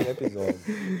Ūdenszeļļu epizode.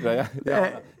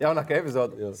 Jaunākā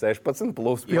epizode 16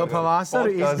 plus. Jo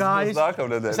pavasarī izgājis.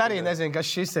 Nākamnedēļ. Es arī nezinu, kas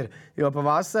šis ir. Jo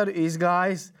pavasarī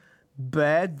izgājis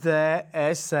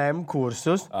BDSM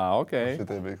kursus. Ok.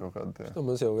 Šitie bija kaut kādi, jā.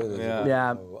 Mums jau vienreiz.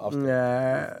 Jā.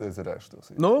 Es rēšu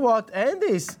tos. Nu, vot,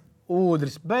 Endijs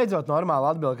Ūdris beidzot normāli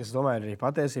atbild, kas, domāju, arī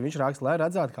patiesība. Viņš raksta, lai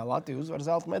redzētu, kā Latvija uzvar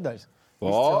zelta medaļas.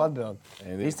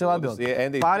 Izcila atbild.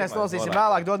 Pārējais nolasīsim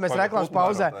vēlāk, dodamies reklāmas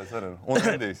pauzē. Un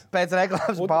Endijs. Pēc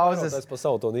reklāmas pauzes.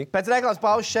 Pēc reklāmas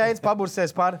pauzes Šeins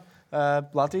pabursies par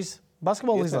Latvijas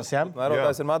basketbolu izlases, jā?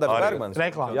 Vērotājs ir Madars Bergmans.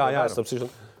 Reklāma. Jā, es apsīšu.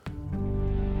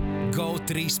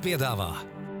 GO3 piedāvā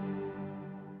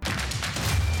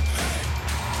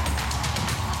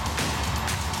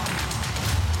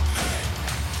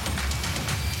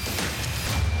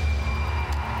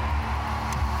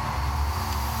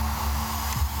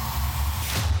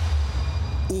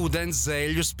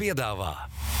Ūdenszeļļus piedāvā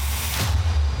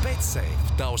Betsafe,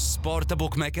 tavs sporta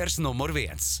bukmekers numur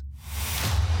 1.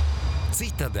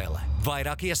 Citadele,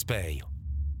 vairāk iespēju.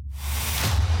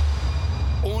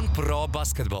 Un Pro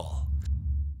basketbolu.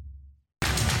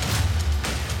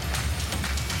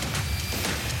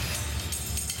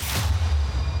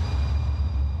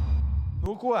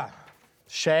 Nu, ko?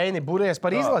 Šeini, buries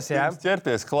par izlasi, jā?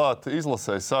 Ķerties klāt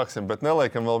izlasēs sāksim, bet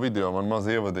neliekam vēl video, man maz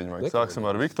ievadiņu vajag. Sāksim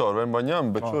ar Viktoru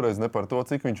Vembaņam, bet šoreiz ne par to,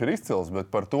 cik viņš ir izcils, bet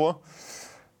par to,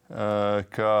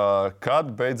 ka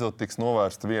kad beidzot tiks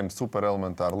novērsta viena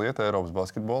superelementāra lieta Eiropas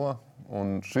basketbolā.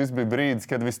 Un šis bija brīdis,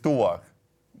 kad vistuvāk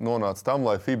nonāca tam,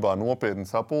 lai FIBA nopietni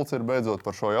sapulce ir beidzot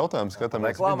par šo jautājumu.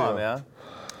 Skatāmies Reklāmām, video. jā.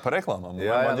 Par reklāmām.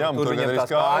 Tur viņam tās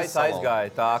kājas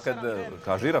aizgāja tā, kad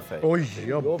kā žirafei. Ui,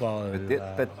 jopā.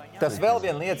 Bet tas vēl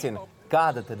vien liecina,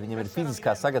 kāda tad viņam ir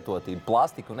fiziskā sagatavotība,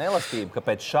 plastika un elastība, ka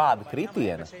pēc šāda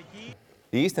kritiena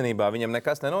īstenībā viņam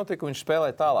nekas nenotika, viņš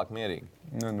spēlēja tālāk mierīgi.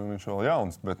 Ne, viņš vēl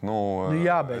jauns, bet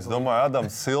jābeidz. Es domāju,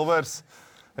 Adams Silvers,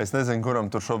 es nezinu,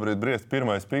 kuram tur šobrīd briest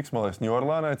pirmais piks, man liekas,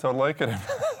 Ņorlānai caur Lakeriem.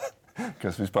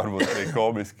 Kas vispār būtu arī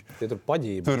komiski. Tur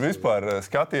paģība. Tur vispār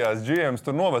skatījās GMs,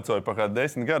 tur novecoja pa kādu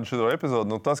 10 gadu šito epizodu.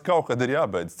 Nu, tas kaut kad ir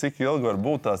jābeidz. Cik ilgi var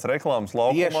būt tās reklāmas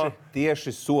laukumā?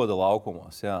 Tieši soda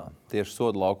laukumos, jā. Tieši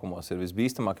soda laukumos ir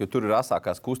visbīstamāk, jo tur ir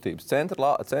asākās kustības.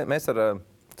 Mēs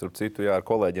starp citu, jā, ar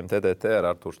kolēģiem TTT, ar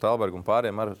Artūru Štalbergu un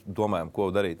pāriem domājam, ko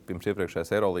darīt pirms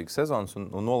iepriekšējās Eirolīgas sezonas un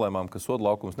nolēmām, ka soda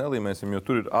laukums nelīmēsim, jo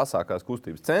tur ir asākās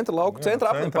kustības. Centra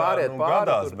apli pāriet pāri.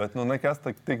 Gadās, bet nekas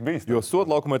tik bīstams. Jo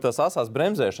soda laukuma ir tās asās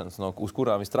bremzēšanas, uz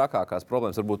kurām vistrakākās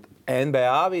problēmas var būt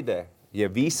NBA vidē. Ja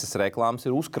visas reklāmas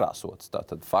ir uzkrāsotas,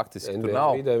 tad faktiski tur nav.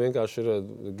 NBA vidē vienkārši ir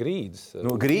grīdas.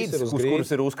 Grīdas, uz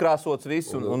kuras ir uzkrāsots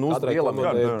viss un uz vielām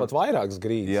ir pat vairākas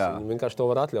grīdas. Vienkārši to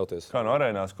var atļauties. Kā no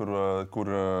arēnās,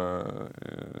 kur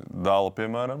Dāla,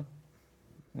 piemēram,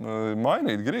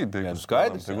 mainīt grīdu.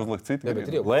 Skaidrs. Tiek uzlikt citi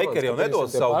grīdi. Lakers jau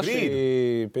nedos savu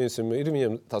grīdu. Ir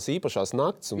viņiem tās īpašās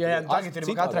nakts. Jā, tagad ir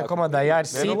katrai komandai jāir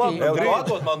sīti.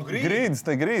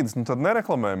 Grīdas, tad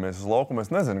nereklamējamies uz laukumu.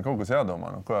 Es nezinu, kaut kas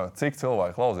jādomā. Cik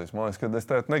cilvēki klausīs? Man liekas, ka es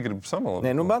tev negribu samalot.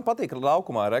 Man patīk, ka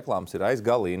laukumā reklāmas ir aiz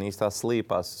galīnijas, tās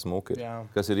slīpās smuki,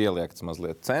 kas ir ieliekts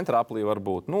mazliet. Centra aplī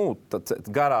varbūt,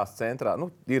 garās centrā,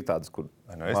 ir tādas, kur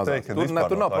tur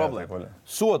nav problēma.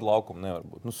 Soda laukuma nevar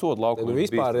būt. Soda laukuma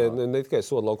vispār, ne tikai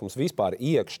soda laukums, vispār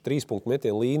iekš 3-punktu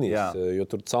metienu līnijas, jo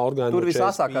tur caurgājieni no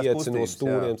 45 no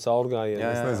stūriem caurgājieni.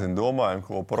 Es nezinu, domājam,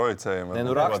 ko projicējam.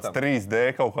 3D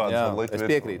kaut kāds. Es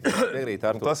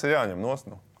piekrītu. Tas ir jāņem nost.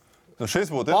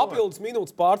 Šis būtu papildus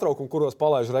minūtes pārtraukumu, kuros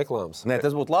palaiž reklāmas. Nē,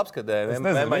 tas būtu labs, kad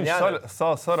viņš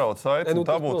sarauc saiti, un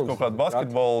tā būtu kaut kāda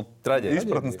basketbola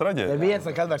izpratnes traģēdija. Neviens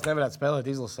nekad vairs nevarētu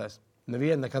spēlēt izlasēs.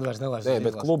 Neviena nekad vairs nelaiž. Nē,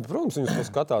 bet klubi, protams, viņus to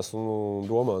skatās un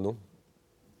domā,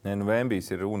 Vembijs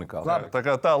ir unikāls.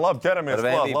 Tā, labi, ķeramies klāt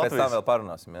Latvijas. Pēc tam Latvijas. vēl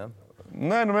parunāsim, jā?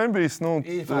 Nē, Vembijs, es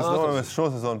domāju, šo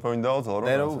sezonu pa viņu daudz vēl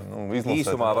runāsim.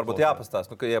 Īsumā varbūt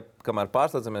jāpastāst, kamēr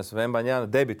pārslēdzamies,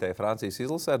 Vembaņāna debitēja Francijas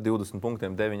izlasē ar 20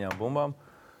 punktiem 9 bumbām.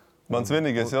 Mans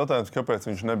vienīgais jautājums, kāpēc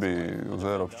viņš nebija uz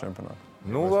Eiropas čempionātu?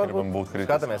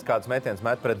 Skatāmies, kādus metienus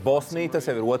met pret Bosniju. Tas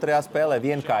jau ir otrajā spēlē.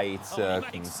 Vienkājīts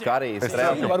Karijas.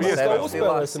 Varbūt tā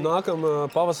uzspēlēsim nākam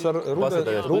pavasar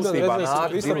rudeni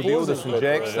redzēsim 20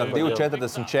 džeks ar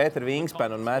 2,44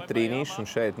 wingspan un met trīnīšu un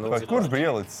šeit. Kurš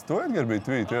bija ielicis? Tu, Edgar, bija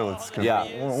tvīti ielicis, ka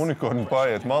unikorni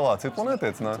pāriet malā. Citu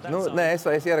netiecināt? Nē,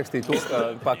 es ierakstīju to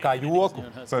kā joku.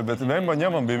 Bet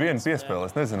Vembaņamam bija viena piespēle.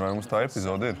 Es nezinu, vai mums tā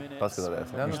epizode ir. Paskatās.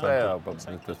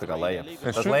 Tas tā kā lejups.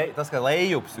 Tas kā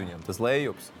lejups viņam. Tas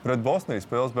lejups. Pret Bosnijas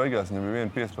spēles beigās viņam bija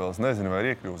viena piespēles. Nezinu, vai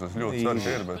iekļūst. Es ļoti ceru,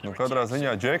 ka ir, bet katrā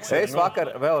ziņā Džeks. Es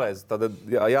vakar vēlreiz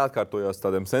jāatkārtojos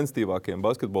tādiem sensitīvākiem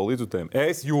basketbola izjutējiem.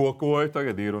 Es jokoju,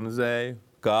 tagad ironizēju,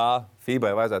 kā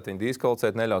FIBai vajadzētu viņu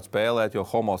diskvalificēt, neļaut spēlēt, jo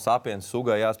homo sapiens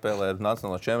sugai jāspēlē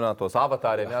nacionālajos čempionātos,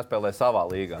 avatāriem jāspēlē savā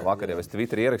līgā. Vakar jau es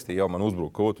Twitterī ierakstīju, jau man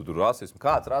uzbruka, ko tu tur rasismu.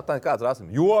 Kāds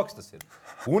rasismu? Joks tas ir.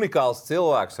 Unikāls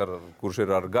cilvēks, kurš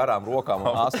ir ar garām rokām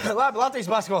un asiem. Labi, Latvijas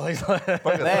basketbolis.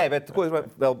 Nē, bet ko es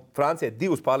vēl Francijai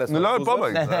 2 pārliecināts. Ļauj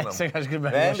pabeigt. Es vienkārši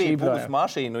gribēju Vembī pupas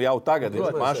mašīnu jau tagad ir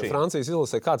mašīna. Francijas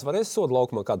izlasē kāds varēs sodu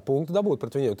laukumā kādu punktu dabūt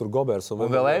pret viņiem tur Gobers Un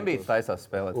vēl Embīts taisās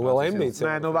spēlēt. Un vēl Embīts.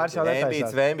 Nē, nu vairs jau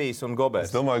Embīts, netaisās. Vembijs un Gobers.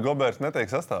 Es domāju, Gobers netiek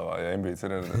sastāvā, ja Embīts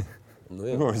ir ieradies.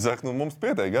 Viņš saka, mums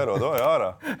pietiek garo, doj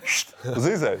ārā. Uz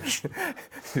izēju.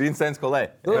 Vincents Kolē.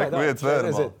 Viens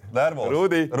vērmals.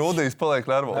 Rūdīs paliek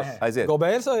vērmals. Aiziet.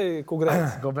 Gobers vai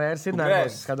Kugrēns? Gobērs ir Kugrēns.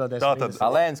 nervozs, skatoties. Tātad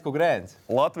Alēns Kugrēns.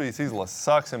 Latvijas izlases.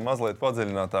 Sāksim mazliet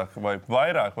padziļinātāk vai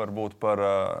vairāk varbūt par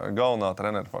galvenā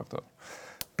treneru faktoru.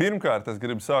 Pirmkārt, es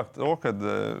gribu sākt to, kad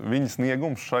viņa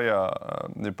sniegums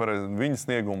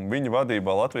viņa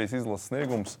vadībā Latvijas izlases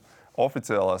sniegums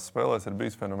oficiālās spēlēs ir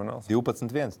bijis fenomenāls.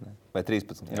 12-1 vai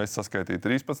 13? Jā. Es saskaitīju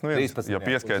 13-1. Ja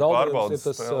pieskaita Zaudējums pārbaudas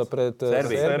ir tas pret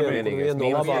Serbiju,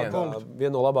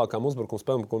 viena no labākām uzbrukuma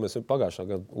spēlēm, ko mēs pagājušā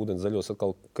gada Ūdenszeļļos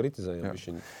atkal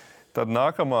kritizējām. Tad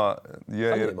nākamā,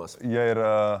 ja ir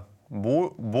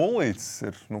bullīts,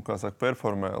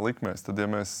 performē likmēs, tad, ja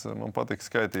man patīk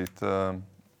skaitīt,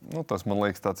 tas, man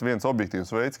liekas, tāds viens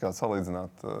objektīvs veids, kā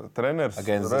salīdzināt treneris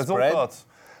rezultātus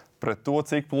pret to,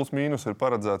 cik plus mīnus ir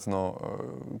paredzēts no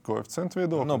koeficientu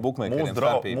viedokļa. No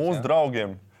bookmakeriem mūsu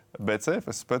draugiem BCF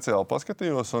es speciāli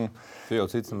paskatījos. Un,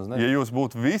 ja jūs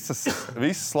būtu visas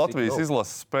Latvijas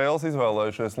izlases spēles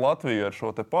izvēlējušies Latviju ar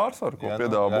šo te pārsvaru, ko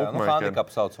piedāvā bookmakeri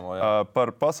par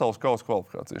pasaules kausa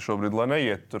kvalifikāciju šobrīd, lai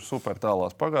neiet tur super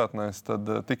tālās pagātnēs, tad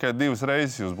tikai 2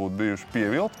 reizes jūs būtu bijuši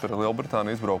pievilti par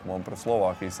Lielbritāniju izbraukumā un pret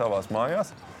Slovākiju savās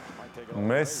mājās.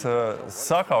 Mēs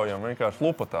sakaujam vienkārši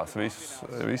lupatās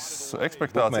visas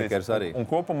ekspektācijas. Un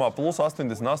kopumā plus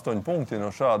 88 punkti no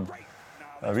šāda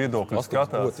viedokļa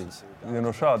skatās. Ja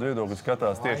no šāda viedokļa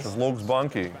skatās tieši uz Lūgas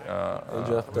banki.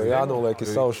 Tev jānoliek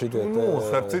savu šitie.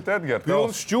 Starp citu, Edgar,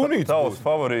 tavs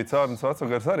favorīts Ārnis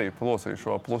Vecogars arī plosīja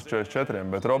šo plus 44,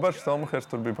 bet Roberts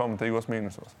Stelmachers tur bija pamatīgos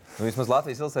mīnusos. Vismaz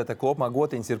Latvijas izlasē kopumā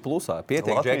gotiņas ir plusā.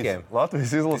 Pietiek džekiem.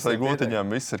 Latvijas izlasē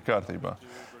gotiņām viss ir kārtībā.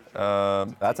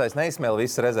 Vecais neizsmēla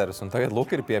visas rezervas, un tagad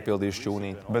Luka ir piepildījuši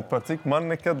čūnīt. Bet par cik man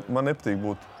nepatīk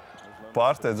būt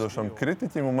pārsteidzošam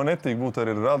kritiķim, un man nepatīk būt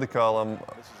arī radikālam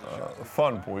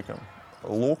fanu puikam.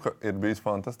 Luka ir bijis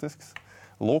fantastisks.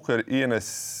 Luka ir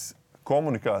ienesis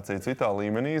komunikāciju citā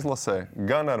līmenī izlasē,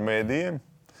 gan ar mēdījiem,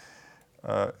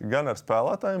 gan ar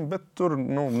spēlētājiem, bet tur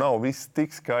nav viss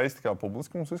tik skaisti, kā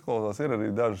publiskums izklausās. Ir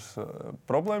arī dažas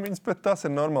problēmiņas, bet tas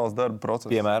ir normāls darba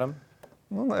process. Piemēram?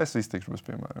 Es iztikšu bez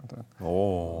piemēram.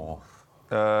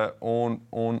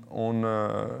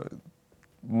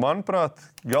 Manuprāt,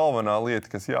 galvenā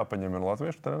lieta, kas jāpaņem ar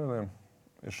latviešu treneriem,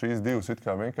 ir šīs 2 it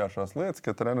kā vienkāršās lietas,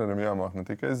 ka trenerim jāmāk ne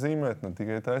tikai zīmēt, ne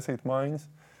tikai taisīt maiņas,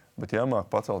 bet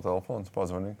jāmāk pacelt telefons,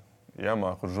 pazvanīt.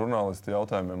 Jāmāk uz žurnālistu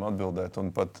jautājumiem atbildēt un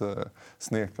pat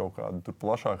sniegt kaut kādu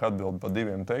plašāku atbildi par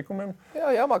 2 teikumiem. Jā,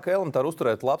 jāmāk elementāri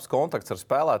uzturēt labs kontakts ar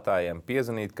spēlētājiem,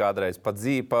 piezvanīt kādreiz,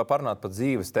 parunāt par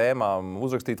dzīves tēmām,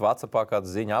 uzrakstīt WhatsAppā kādu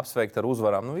ziņu, apsveikt ar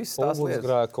uzvarām. Viss tās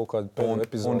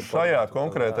lietas. Un šajā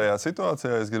konkrētajā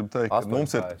situācijā es gribu teikt, ka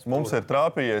mums ir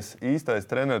trāpījies īstais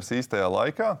treneris īstajā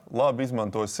laikā, labi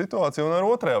izmantojis situāciju un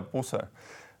ar otrajā pusē.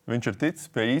 Viņš ir ticis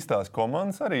pie īstās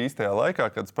komandas arī īstajā laikā,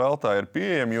 kad spēlētāji ir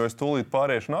pieejami, jo es tūlīt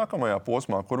pāriešu nākamajā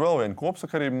posmā, kur vēl viena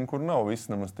kopsakarība un kur nav viss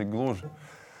nemaz tik gluži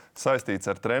saistīts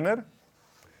ar treneri.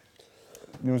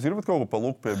 Jums gribat kaut ko par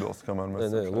Luku piebilst, kamēr mēs...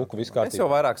 Nē, Luku viss kārtībā. Mēs jau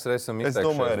vairākas reizes esam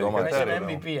izteikušies. Mēs jau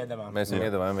MVP iedavām. Mēs jau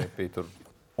iedavām MVP tur.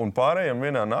 Un pārējiem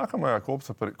vienā nākamajā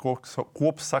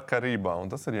kopsakarībā,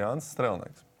 un tas ir Jānis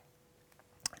Strelnieks.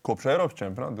 Kopš Eiropas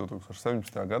čempionāta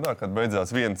 2017. gadā, kad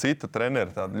beidzās viena cita trenera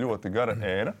tāda ļoti gara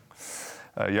ēra,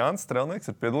 Jānis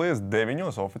Strelnieks ir piedalījies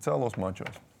 9 oficiālos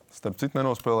mačos. Starp citu,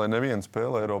 nenospēlēja nevienu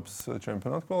spēli Eiropas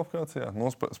čempionāta kvalifikācijā,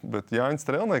 bet Jānis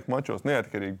Strelnieks mačos,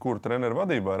 neatkarīgi, kuru treneru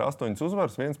vadībā ir 8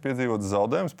 uzvaras, 1 piedzīvots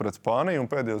zaudējums pret Spāniju,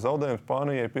 un pēdējo zaudējumu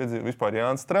Spānijai vispār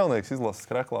Jānis Strelnieks izlases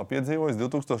kreklā piedzīvojis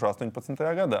 2018.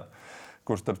 gadā.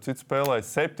 Kurš, starp citu, spēlēja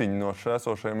 7 no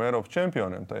esošajiem Eiropas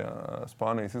čempioniem tajā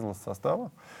Spānijas izlases sastāvā.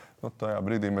 Tajā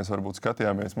brīdī mēs varbūt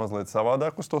skatījāmies mazliet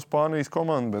savādāk uz to Spānijas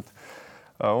komandu,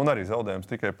 un arī zaudējums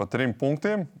tikai pa 3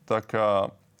 punktiem. Tā kā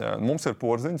mums ir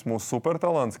Porziņš, mūsu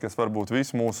supertalants, kas varbūt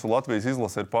visu mūsu Latvijas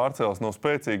izlase ir pārcēlis no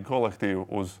spēcīga kolektīva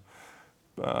uz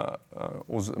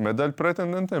uz medaļu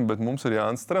pretendentiem, bet mums ir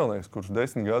Jānis Strelnieks, kurš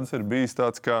 10 gadus ir bijis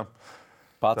tāds kā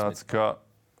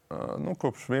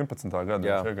kopš 11. gada.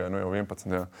 Viņš iegāja, jau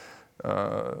 11. Jā.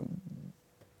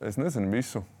 Es nezinu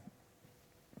visu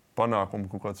panākumu,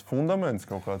 kaut kāds fundaments,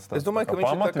 kaut kāds tāds. Es domāju, ka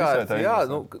viņš ir tā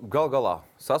kā, galā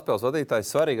saspēles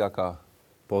vadītājs svarīgākā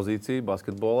pozīcija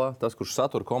basketbolā, tas, kurš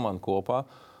satur komandu kopā.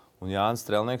 Un Jānis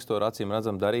Strelnieks to acīm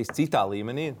redzam darījis citā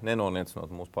līmenī,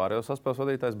 nenoniecinot mūsu pārējos saspēles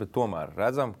vadītājus, bet tomēr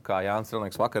redzam, kā Jānis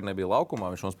Strelnieks vakar nebija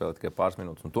laukumā, viņš nospēlēja tikai pāris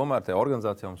minūtes. Un tomēr tajā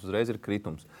organizācijā mums uzreiz ir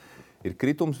kritums. Ir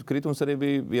kritums arī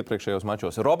bija iepriekšējos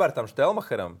mačos. Robertam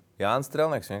Štelmacheram Jānis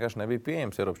Strelnieks vienkārši nebija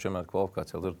pieejams Eiropas čempionāta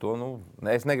kvalifikācijā. Ar to,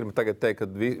 es negribu tagad teikt, ka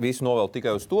visu novēl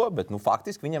tikai uz to, bet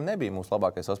faktiski viņam nebija mūsu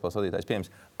labākais saspēles vadītājs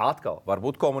pieejams. Atkal,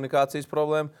 varbūt komunikācijas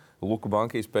problēma. Luka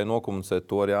Bankī spēja nokomunicēt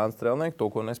to ar Jānis Strelnieku, to,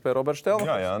 ko nespēja Roberts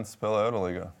Štelmachers. Jā, Jānis spēlē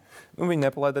Eurolīgā. Viņi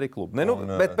nepalaida arī klubu.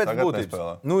 Bet pēc būtības.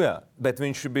 Bet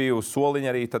viņš bija uz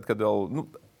soliņa arī tad, kad vēl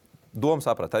doma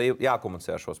saprat, arī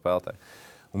jākomunicē ar šo spēlētāju.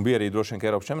 Un bija arī droši vien, ka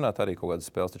Eiropas čempionātā arī kaut kādas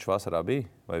spēles taču vasarā bija,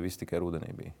 vai viss tikai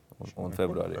rudenī bija un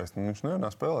februārī. Viņš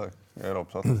nespēlēja,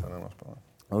 Eiropas atlasē nenospēlēja.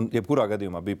 Un jebkurā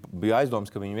gadījumā bija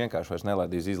aizdoms, ka viņi vienkārši vairs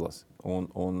nelaidīs izlasi.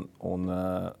 Un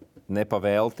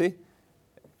nepavēlti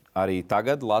arī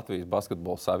tagad Latvijas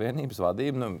basketbola savienības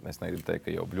vadība, es negribu teikt,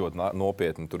 ka jau ļoti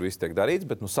nopietni tur viss tiek darīts,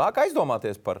 bet sāk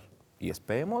aizdomāties par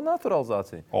iespējamo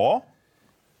naturalizāciju.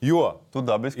 Jo tu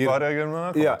dabiski pārējai no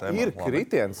nākotnes. Ir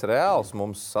kritiens reāls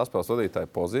mums saspēles vadītāja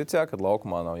pozīcijā, kad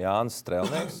laukumā nav Jānis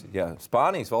Strelnieks.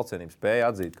 Spānijas valstsienība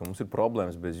spēja atzīt, ka mums ir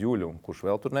problēmas bez Juļu, kurš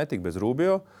vēl tur netika, bez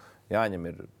Rubio. Jāņem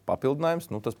ir papildinājums,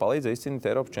 tas palīdz izcīnīt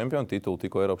Eiropas čempionu titulu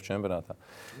tikko Eiropas čempionātā.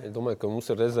 Es domāju, ka mums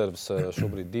ir rezerves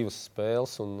šobrīd 2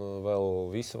 spēles un vēl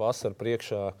visa vasara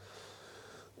priekšā.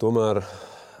 Tomēr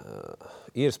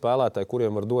ir spēlētāji,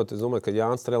 kuriem var dot. Es domāju, ka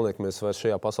Jānis Strelnieks mēs vairs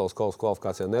šajā pasaules kausa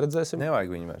kvalifikācijā neredzēsim.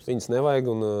 Nevajag viņu vairs. Viņus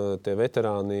nevajag, un tie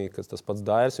veterāni, kas tas pats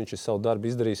Dairis, viņš ir savu darbu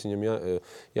izdarījis, viņam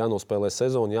jānospēlē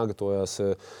sezonu, jāgatavojās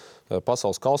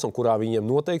pasaules kausam, kurā viņiem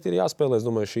noteikti ir jāspēlē. Es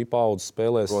domāju, šī paudze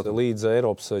spēlēs līdz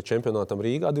Eiropas čempionātam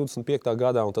Rīgā 25.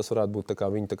 gadā, un tas varētu būt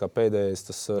viņa pēdējais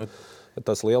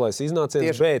tas lielais iznāciens.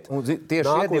 Tieši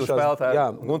šie 2 spēlētāji.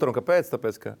 Guntaram, kāpēc?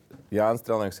 Tāpēc, ka Jānis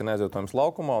Strelnieks ir neaizvietojams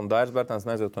laukumā, un Dairis Bērtāns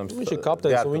neaizvietojams. Viņš ir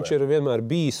kapteinis, un viņš ir vienmēr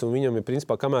bijis, un viņam ir,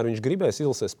 principā, kamēr viņš gribēs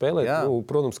izlasē spēlēt,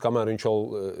 protams, kamēr viņš jau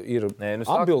ir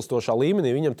atbilstošā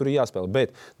līmenī, viņam tur ir jāspēlē.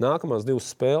 Bet nākamās 2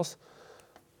 spēles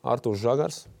Artūrs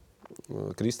Žagars,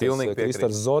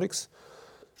 Kristers Zoriks,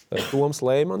 Toms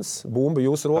Leimans, bumba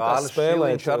jūsu rokās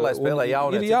spēlēt.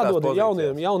 Ir jādod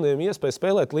jauniem iespēju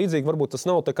spēlēt līdzīgi. Varbūt tas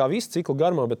nav tā kā visu ciklu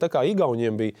garumā, bet tā kā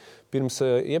Igauniem bija pirms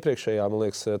iepriekšējā, man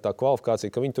liekas, tā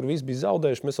kvalifikācija, ka viņi tur visi bija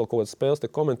zaudējuši. Mēs vēl kaut kādas spēles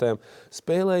te komentējam.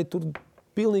 Spēlēja tur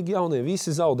pilnīgi jaunie,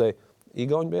 visi zaudēja.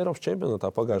 Igauni bija Eiropas čempionātā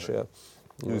pagājušajā.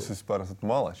 Jūs vispār esat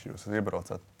maleši, jūs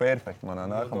iebraucāt perfekti manā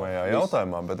nākamajā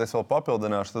jautājumā, bet es vēl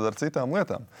papildināšu tad ar citām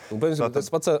lietām. Tas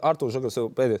pats Artūrs Žagars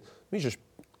pēdējais. Viņš ir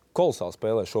kolosāli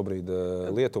spēlē šobrīd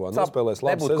Lietuvā. Nospēlēs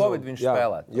labu sezonu. Nebūtu Covid, viņš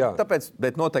spēlētu. Tāpēc,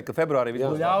 bet noteikti, ka februārī viņš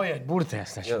būs. Ļaujiet burties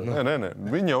taču. Nē.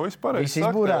 Viņi jau vispār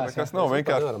nekas nav.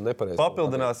 Vienkārši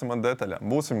papildināsim ar detaļām.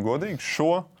 Būsim godīgi.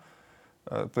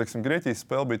 Grieķijas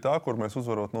spēle bija tā, kur mēs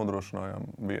uzvarot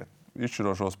nodrošinājām vietu.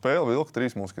 Izšķirošo spēli vilka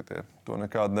 3 musketieri. To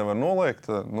nekādu nevar noliegt.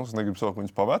 Es negribu saukt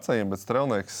viņus pa vecajiem, bet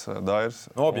Strelnieks, Dairis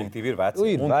objektīvi ir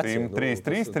veci. Un tīm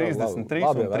 33, 33 un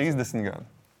 30 gadi.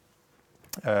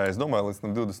 Es domāju, līdz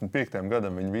 25.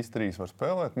 gadam viņi visi 3 var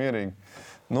spēlēt mierīgi.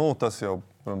 Tas jau,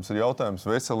 protams, ir jautājums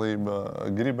veselība,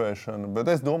 gribēšana, bet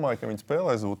es domāju, ka viņi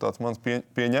spēlēs, būtu tāds mans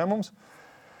pieņēmums.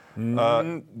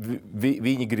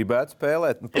 Viņi gribētu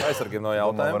spēlēt, par aizsargiem no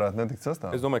jautājuma. Varētu netikt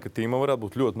sastāvā. Es domāju, ka tīmam varētu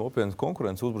būt ļoti nopietnas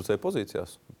konkurences uzbrucēju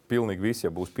pozīcijās. Pilnīgi visi,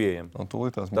 ja būs pieejami.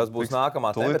 Tas būs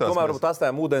nākamā tēma. Tomēr varbūt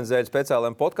atstājam Ūdenszeļļu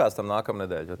speciālajam podkastam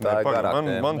nākamnedēļ. Tā ir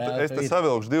garāka. Es te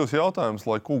savilkšu 2 jautājumus,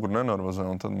 lai kūgru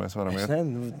nenorvozē, un tad mēs varam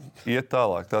iet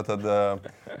tālāk.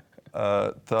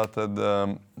 Tātad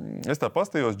es tā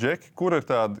pastījos, Džeki, kur ir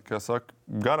tādi, kā saka,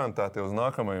 garantēti uz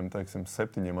nākamajiem,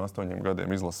 7-8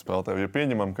 gadiem izlases spēlētāji. Ja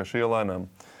pieņemam, ka šie lēnām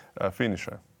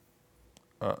finišē.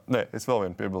 Nē, es vēl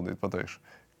vienu piebildītu pateikšu.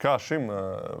 Kā šim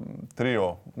trio,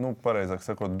 pareizāk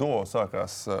sakot, duo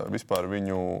sākās vispār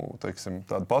viņu,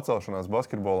 tāda pacelšanās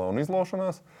basketbolā un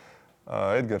izlaušanās.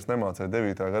 Edgars nemācēja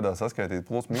 9. gadā saskaitīt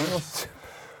plus mīnus.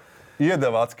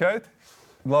 Iedeva atskaiti.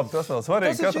 Labi, tas vēl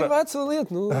svarīgi. Tas ir veca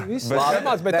lieta. Viss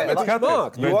nemāc, bet tagad viņš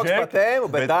māk. Joks par tēmu,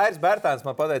 bet Dairis Bērtāns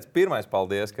man pateica pirmais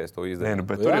paldies, ka es to izdarīju.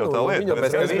 Bet tur jau tā lieta.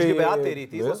 Viņš gribēja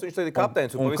attīrīt izlases, viņš tad ir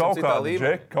kapteinis un pavisam citā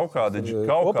līmenī. Kaut kādi Džeki.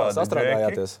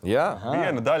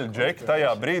 Viena daļa Džeki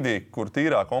tajā brīdī, kur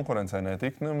tīrā konkurencē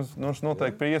netika,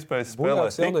 noteikti pie iespējas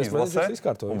spēlēt tik izlasē.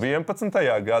 Un 11.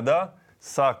 gadā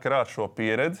sāk krāt šo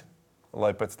pieredzi,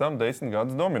 lai pēc tam 10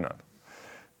 gadus dominētu.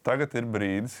 Tagad ir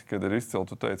brīdis, kad ir izcili,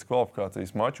 tu teici,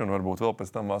 kvalifikācijas mači un varbūt vēl pēc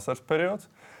tam vasaras periods,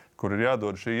 kur ir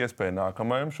jādod šī iespēja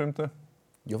nākamajam šim te.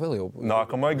 Jo vēl jau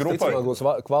Nākamai grupai. Būs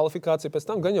kvalifikācija pēc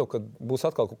tam, gan jau, kad būs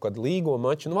atkal kaut kāda līgo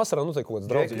mači. Nu, vasarā noteikti kaut kāds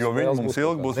draudzīgs. Jo viņi mums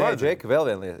ilgi būs vajadzīgi. Džeki, vēl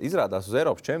viena lieta. Izrādās uz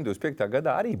Eiropas čempionu 25.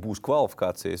 gadā arī būs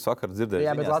kvalifikācija. Es vakar dzirdēju.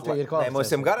 Jā, bet Latvija ir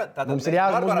kvalifikācija. Mums ir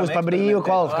būs pa brīvu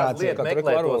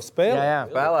kvalifikāciju.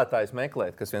 Spēlētājs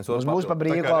meklēt, kas viens otrs būs pa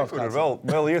brīvu kvalifikāciju.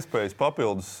 Vēl iespējas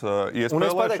papildus iespēlēt. Un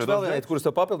es pateikšu vēl vienu, kuras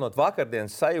tev papildinot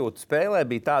vakardienas sajūtu spēlē,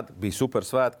 bija super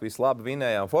svētki, viss labi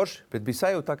vinējām forši, bet bija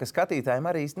sajūta, ka skatītājiem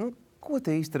arī ko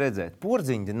te īsti redzēt?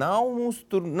 Porziņģi nav, mums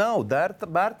tur nav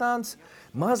Bērtāns.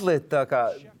 Mazliet tā kā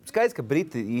skaidrs, ka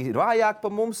Briti ir vājāk pa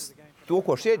mums. To,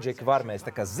 ko šie džeki var, mēs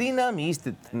tā kā zinām,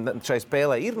 īsti šai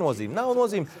spēlē ir nozīme, nav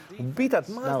nozīme. Un bija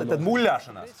tāda mazliet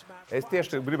muļāšanās. Es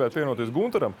tieši gribētu pienoties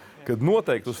Guntaram, kad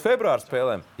noteikti uz februāra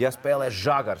spēlēm, ja spēlēs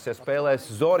Žagars, ja spēlēs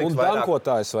Zoriks un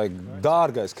dankotājs vajag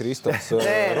dārgais Kristaps,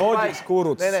 Roģis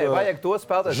Kuruts, vajag to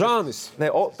spēlētājs, Žānis.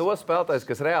 To spēlētājs,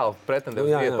 kas reāli pretendē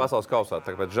uz iet pasaules kausā.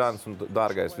 Tāpēc Žānis un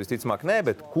dārgais visticamāk ne,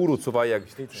 bet Kurutsu vajag,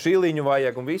 Šiliņu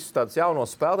vajag un visus tādus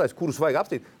jaunos spēlētājus, kurus vajag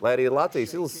apstīt, lai arī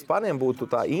Latvijas izlases spaniem būtu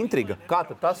tā intriga. Kā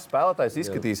tad tas spēlētājs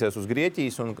izskatīsies uz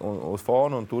Grieķijas un uz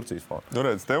fonu un Turcijas fonu? Nu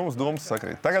redz, te mums domas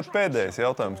sakrīt. Tagad pēdējais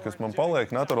jautājums, kas man paliek,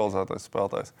 naturalizētais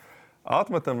spēlētājs.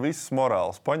 Atmetam visas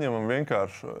morāles, paņemam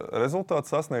vienkārši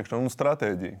rezultātu sasniegšanu un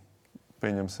stratēģiju.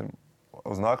 Pieņemsim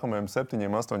uz nākamajiem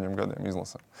 7-8 gadiem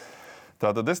izlasam.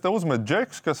 Tātad es te uzmetu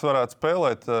džekus, kas varētu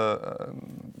spēlēt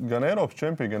gan Eiropas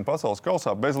čempionu, gan pasaules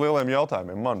kausā bez lieliem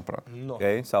jautājumiem, manuprāt.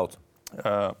 Okay, sauc.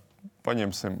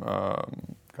 Paņemsim,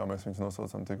 kā mēs viņus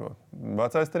nosaucam tikko.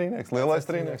 Vecais trīnieks, lielais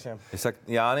trīnieks. Es saku,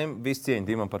 Jānim, viss cieņa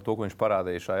Dimam par to, ko viņš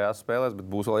parādīja šajās spēlēs, bet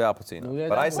būs vēl jāpacīna.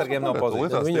 Par aizsargiem nav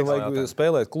pozīcijas. Viņam vajag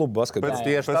spēlēt klubu basketbolu.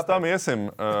 Pēc tam iesim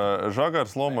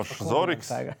Žagars, Lomašs,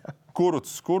 Zoriks,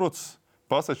 Kuruts,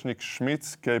 Pasečniks,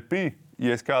 Šmits, KP.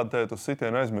 Ja es kādu teitu uz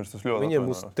sitienu aizmirstu, es ļoti Viņiem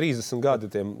būs 30 gadi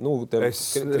tiem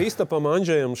Kristapam,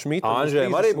 Andžejam, Šmitam.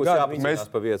 Andžejam arī būs jāpacīnās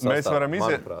pa vietas sastāvu.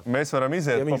 Mēs varam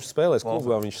iziet. Ja viņš spēlēs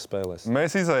klubā, viņš spēlēs.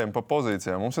 Mēs izējam pa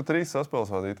pozīcijām. Mums ir 3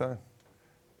 saspēles vadītāji.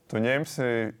 Tu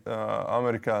ņemsi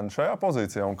amerikāni šajā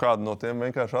pozīcijā un kādu no tiem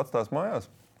vienkārši atstās mājās.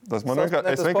 Tas man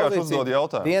vienkārši uzdod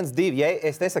jautājumu. 1, 2, ja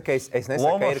es nesaku, ka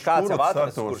ir kāds jau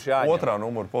atrast, kurš jāņem. Otrā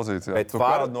numura pozīcijā. Tu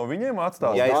kādu no viņiem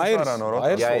atstās?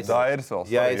 Dairis vēl.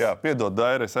 Jā, piedod,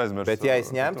 Dairis aizmirst. Bet ja es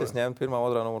ņemtu 1, 2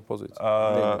 numura pozīciju.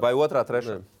 Vai 2,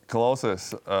 3? Klausies.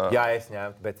 Jā, es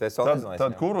ņemtu, bet es vēl nezinu.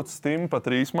 Tad Kuruts Tim pa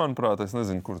 3, manuprāt, es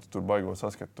nezinu, kur tu tur baigo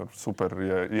saskat. Tur super,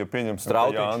 ja pieņems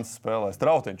Jānis spēlē.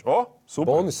 Strautiņš. O,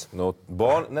 super. Bonis.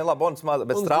 Bonis maz,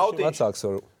 bet Strautiņš.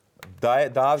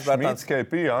 Šmits,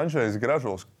 KP, Andžejs,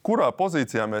 Gražuls. Kurā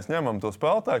pozīcijā mēs ņemam to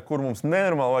spēlētāju, kur mums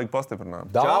nenormāli vajag pastiprinājumu?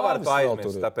 Čāvar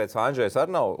aizmirst, tāpēc Andžejs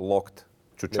arī nav lokt.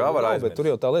 Čāvar aizmirst. Tur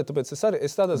jau tā lieta, tāpēc es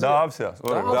tādā Dāvis, jā.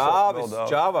 Dāvis,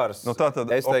 Čāvars. Nu tā tad,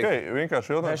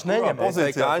 vienkārši jautājums. Es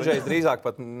teiktu, ka Andžejs drīzāk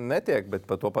pat netiek, bet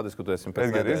par to padiskutēsim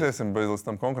pēc nedēļas. Iziesim bez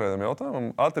tam konkrētam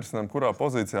jautājumam, atrisinām, kurā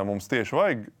pozīcijā mums tieši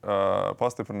vajag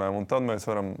pastiprinājumu, un tad mēs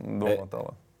varam domāt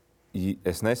tālāk.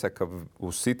 Es nesaku, ka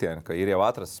uz sitienu, ka ir jau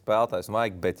atrasts spēlētājs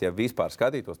vajag, bet ja vispār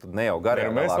skatītos, tad ne jau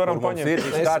garajā mēs varam paņemt.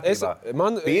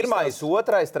 Pirmais, 2,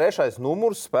 3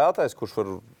 numurs spēlētājs, kurš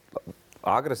var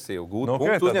agresīvi gūt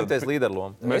punktu, uzņemties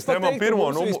līderlomu. Mēs ņemam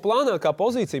pirmo numuru. Visplānākā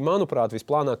pozīcija, manuprāt,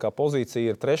 visplānākā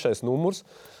pozīcija ir 3. numurs.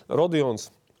 Rodions.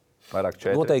 Vairāk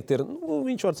 4. Noteikti ir,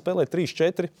 viņš var spēlēt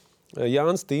 3-4.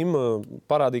 Jānis Tim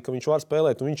parādīja, ka viņš var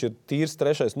spēlēt, un viņš ir tīrs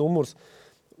 3. numurs.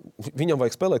 Viņam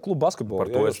vajag spēlēt klubu basketbolu. Par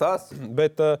to es tās.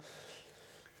 Bet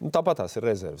tāpat tās ir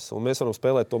rezerves. Un mēs varam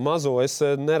spēlēt to mazo. Es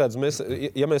neredzu,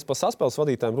 ja mēs pa saspēles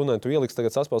vadītājiem runājam, tu ieliks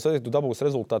tagad saspēles vadītāju, tu dabūsi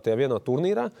rezultātu tajā vienā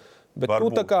turnīrā. Bet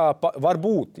tu tā kā var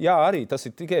būt. Jā, arī tas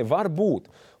ir tikai var būt.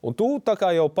 Un tu tā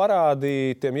kā jau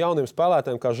parādi tiem jauniem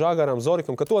spēlētājiem, kā Žagaram,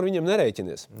 Zorikam, ka to ar viņiem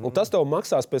nerēķinies. Un tas tev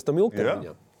maksās pēc tam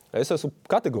ilgtermiņā. Es esmu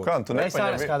kategorisks. Es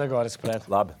arī kategoriski pret.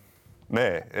 Labi.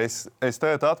 Nē, es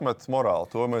teicu atmetu morāli,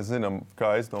 to mēs zinām,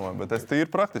 kā es domāju, bet es tīri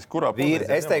praktiski, kurā pozīcijā... Vīri,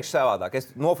 es teikšu savādāk, es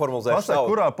noformulizēšu savu...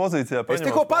 Kurā pozīcijā paņemam... Es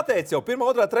tikko pateicu jau, 1,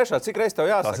 2, 3, cik reiz tev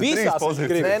jāsaka? Tas ir 3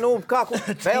 pozīcijas.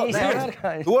 Nē,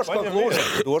 kā...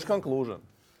 Došu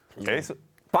conclusion.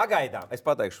 Pagaidām, es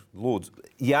pateikšu, lūdzu,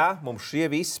 ja mums šie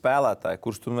visi spēlētāji,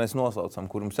 kurus tu mēs nosaucam,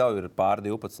 kur mums jau ir pār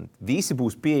 12, visi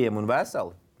būs pieejami un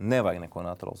veseli, nevajag neko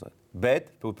naturalizēt.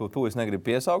 Bet, to es negribu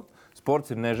piesaukt,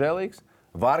 sports ir nežēlīgs.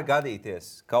 Var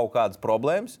gadīties kaut kādas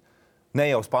problēmas. Ne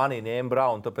jau Spānija ņēma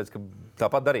Braunu, tāpēc, ka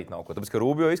tāpat darīt nav ko. Tāpēc, ka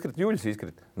Rubio izkrita, Juļs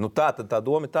izkrita. Tā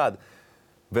doma ir tāda.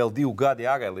 Vēl 2 gadi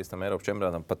jāgaida līdz tam Eiropas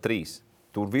čempionātam, pat 3.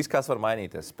 Tur viss, kas var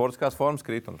mainīties. Sportiskās formas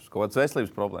kritums, kaut kādas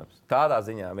veselības problēmas. Tādā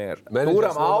ziņā vienkārši.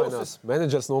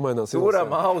 Menedžers nomainās.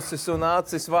 Turam ausis un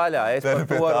acis vaļā. Es par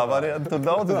to tā variantu tur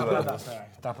daudz izvēlēs.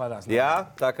 Tāpatās. Jā,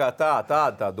 tā kā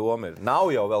tā doma ir. Nav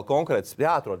jau vēl konkrēts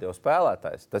jāatrod jau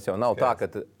spēlētājs. Tas jau nav tā, ka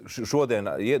šodien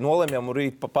nolemjam un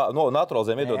rīt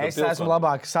naturalizējam iedodam Es esmu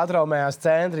labāk satraumējās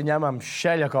centri, ņemam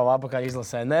Šeļakovu apakaļ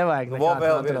izlasē. Nevajag nekāds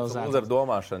vēl viens naturalizācijas. uzvar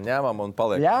domāšanu ņemam un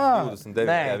paliek Jā.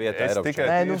 29. vietā Es Eiropas tikai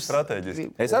čempionātā. strateģiski.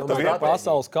 Es ar to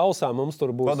Pasaules kausā mums tur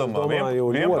būs. Padomā,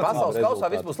 domāju, vien- ļoti Pasaules labi kausā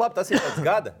viss rezultāti. būs labi, tas ir pēc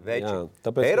gada. Jā,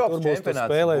 tāpēc Eiropas tur būs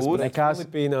čempionāts spēlēs būs. pret Nekas.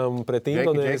 Filipīnām, pret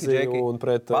Indonēziju un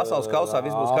pret Pasaules kausā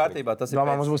viss būs Āfriku. kārtībā. Tas ir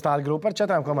Domā, pēc. mums būs tāda grupa ar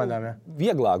 4 komandām. Ja?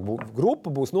 Vieglāk, grupa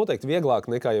būs noteikti vieglāk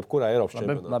nekā jebkurā Eiropas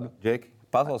čempionātā. Labi. Džeki,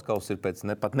 Pasaules kausa ir pēc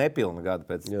pat nepilna gada,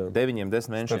 pēc Jā. 9-10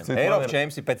 mēnešiem. citu, Eiropas man ir-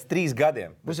 čempions ir pēc 3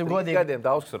 gadiem. Būsim Pēc 3 godīgi. gadiem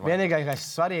daudz, kas var mainīt. Vienīgais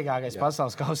svarīgākais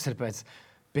pasaules kauss ir pēc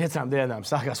 5 dienām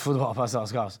sākās futbola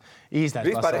pasaules kauss. Īstais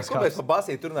Vispār, pasaules ko mēs kauss. pa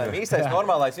basīti runājam? Īstais,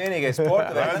 normālais, vienīgais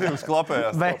sporta veids. Redzījums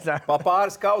klapējās. Beidzām. Pa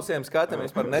pāris kausiem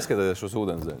skatāmies, vispār neskatoties uz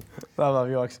ūdenszeļu.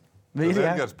 Labi, joks. Vīri,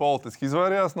 ja? Edgars politiski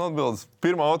izvairījās no atbildes.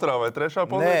 1., 2. vai 3. Nē,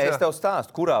 pozīcijā. es tev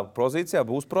stāstu, kurā pozīcijā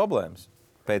būs problēmas.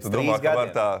 Pēc Tu 3 domā, ka var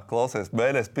gadiem. tā klausies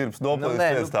bērnēs pirms nē,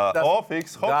 noplīsties tā. tas-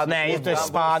 Fiks, hops. Gadu- Nē, ja tu esi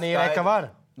Spānijā, ka var.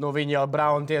 Nu, viņi jau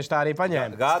Braun tieši tā arī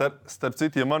paņēma. Gadu, Starp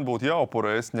citu, ja man būtu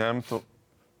jāupurē, es ņemtu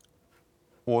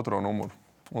 2. numuru.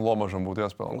 Un Lomažam būtu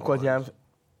jāspēlē. Ko ņemt?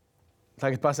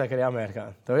 Tagad pasaka arī Amerikā.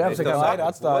 Tev Es jāpasaka, tev vai saku.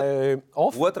 Atstāja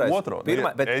off. otrais. Otro.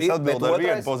 Pirmā, bet, Es atbildu bet ar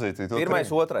vienu otrais- pozīciju, tu Pirmais,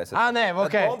 trīs. otrais. Nē,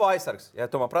 ok. Komba aizsargs. Ja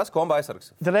tu man prasi, komba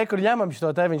aizsargs. Tad re, kur ņemam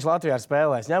šo te, viņš Latvijā ir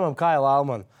spēlējis. Ņemam Kailu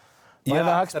Almanu. Vai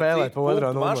nāk starp spēlēt citu, pa 2.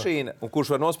 punktu numuru? mašīna, un kurš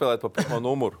var nospēlēt pa 1.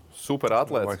 numuru? Super Vai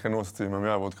atlēts. ka nosacījumam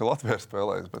jābūt, ka Latvijas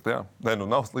spēlējas, bet jā. Nē, nu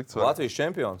nav slikts. variants. Latvijas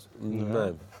čempions.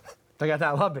 Nē. Tagad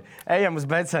tā, labi. Ejam uz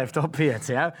BCF top 5.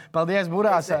 Ja? Paldies,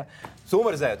 Burās.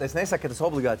 Sumarizējot, es nesaku, ka tas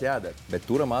obligāti jādara, bet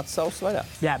turam acis savus vaļā.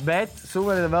 Jā, bet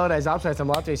suverēni vēlreiz apsveicam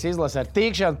Latvijas izlasi ar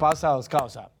tikšanu pasaules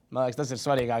kausā. Man liekas, tas ir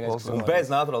svarīgākais. kas Un var bez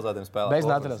naturalizētiem spēlētājiem. Bez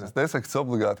naturalizētiem. Es nesaku, ka tas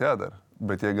obligāti jādara.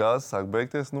 Bet, ja gāze sāk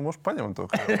beigties, nu mums paņemam to.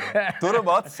 Turam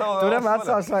acis savā. Turam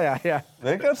atsauc vajā, jā.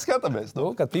 Vienkārši skatāmies.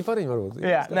 Nu, kā tipariņi varbūt.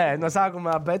 Jā, nē, no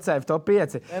sākumā BCF top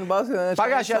 5.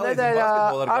 Pagājušajā nedēļā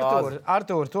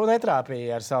Artūr, tu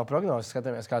netrāpīji ar savu prognozi.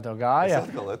 Skatāmies, kā tev gāja. Es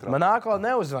atkal netrāpīju. Manāko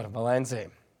neuzvar Valencija.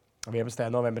 11.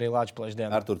 novembrī Latvijas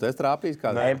dienā. Ar tur tas trāpījis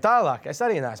kādā. Ejam tālāk. Es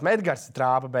arī neesmu. Edgars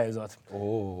trāpa beidzot.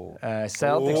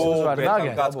 Celtics uzvar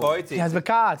Nuggets. Kāds koicīts. Jā, bet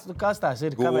kāds? Nu, kas tās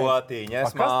ir? Kāpēc?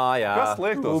 Gotiņas mājā. kas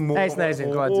liek tos? Es nezinu,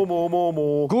 ko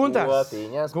tas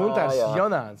Gotiņas Guntars mājā.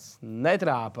 Jonāns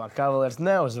netrāpa, Cavaliers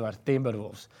neuzvar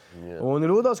Timberwolves. Un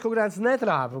Rudolfs Kungrāns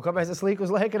netrāpa. Un kāpēc es liku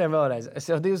uz Lakeriem vēlreiz? Es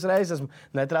jau 2 reizes esmu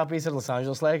netrāpījis ar Los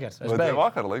Angeles Lakers. Es Vai tev beidzu.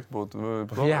 vakar likt būtu?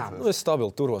 Jā. Nu, es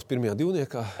stabili turos pirmajā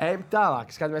divniekā. Ejam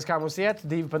tālāk. Skatāmies, kā mums iet.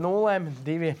 2-0.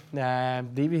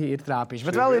 2 ir trāpījuši.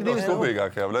 Bet vēl ir 2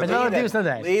 stulbīgākajā. Bet vēl ir 2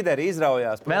 nedēļas. Līderi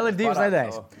izraujās. Vēl ir 2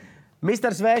 nedēļas.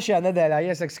 Misters V šajā nedēļā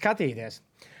iesaka skatīties.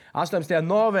 18.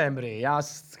 novembrī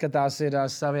jāskatās ir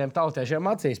saviem tautiešiem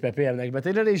acīs pie pieminiekta, bet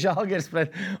ir arī Žalgiris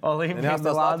pret Olimpiju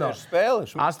Milāno.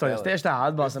 8. Tieši tā,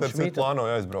 atbalstam Es Šmitu.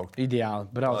 plānoju aizbraukt. Ideāli,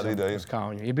 braucam Tāda ideja ir. uz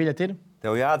Kauņu. Ja biļeti ir?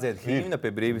 Tev jādzied himna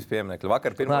pie brīvības pieminekļa.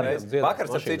 Vakar pirmo Labi. reizi.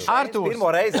 Vakar, starp citu, Artūrs.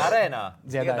 pirmo reizi arēnā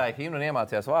Dziedāja. dziedāja himnu un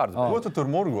iemācījās vārdus. Ko tu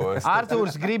tur murgojies?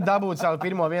 Artūrs grib dabūt savu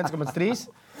pirmo 1,3.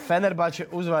 Fenerbahče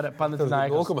uzvara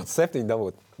Panathinaikos. 0,7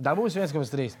 dabūt. Dabūs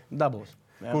 1,3. Dabūs.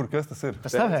 Kur, kas tas ir?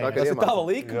 Tas tavējais. Vakar Tas ir iemācījās. tava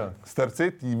līka. Jā. Starp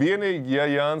citu, vienīgi, ja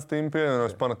Jānis Tim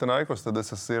pievienojas Panathinaikos, tad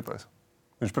es esmu iepējis.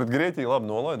 Viņš pret Grieķiju labi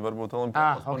nolaida, varbūt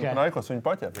Olimpijos. ok. Panathinaikos viņu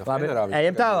paķēra. Labi,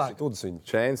 ejam tālāk.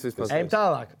 Čēns vismaz. Ejam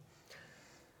tālāk.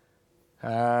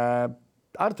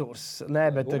 Artūrs, nē,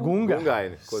 bet Gunga.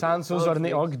 Gungaini. Ko tu- Sans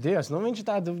uzvarni, ok, Dievs, nu viņš ir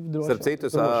tādu Starp droši.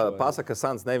 citu, pasaka, ka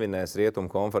Sans nevinēs Rietumu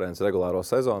konferences regulāro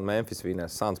sezonu. Memphis vinēs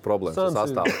Sans problēmas. Suns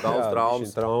ir- Sastāvs daudz jā, traumas. viņš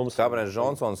ir traumas. Kamerons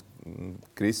Džonsons,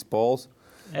 Kris Pols.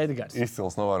 Edgars.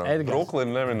 Izcils novērojums. Edgars.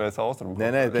 Bruklina nevinēs Austrumu.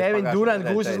 Bet Kevin pagājušajā Durant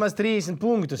nedēļā gūs teica, vismaz 30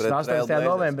 punktus pret 18. Trailblazers.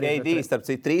 novembrī. KD, starp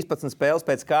citu, 13 spēles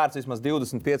pēc kārtas, vismaz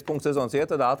 25 punktu sezonas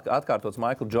ietada, atkārtots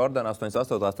Michael Jordan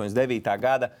 88. 89.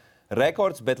 gada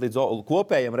rekords, bet līdz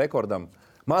kopējiem rekordam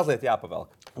mazliet jāpavelk.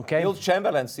 Okay. Ilds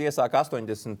Čemberlens iesāka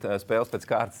 80 spēles pēc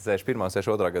kārtas 61.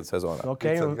 62. gada sezonā.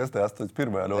 Okay, un Kas te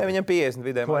 81. Ne, viņam 50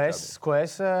 vidēji. ko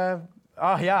es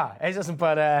jā, es esmu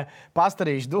par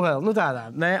pastarīšu dueli. Nu,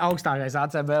 tādā ne augstākais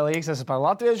ACB līgas. Es esmu par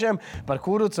latviešiem, par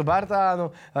Kurucu,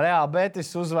 Bartānu, Reāli Betis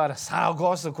uzvara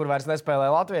Saragosu, kur vairs nespēlē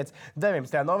Latvijas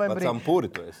 19. novembrī. Campuri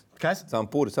tu esi. Kas?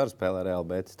 Campuris arī spēlē Reāli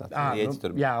Betis.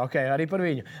 Jā, ok, arī par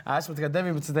viņu. Esmu tagad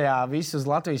 19. visus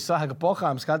Latvijas sāga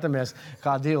pohām skatāmies,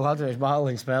 kā 2 latviešu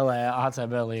bāliņu spēlē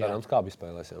ACB līgā. Cerams, kā bija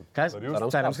spēlēs. Jā. Kas?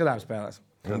 Cerams, Cerams, ka tām spēlēs.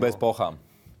 Un bez pohām.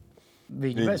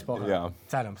 Viņi bez pohāra.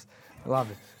 Cerams.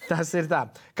 Labi. Tas ir tā.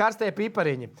 Karstie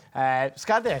pipariņi.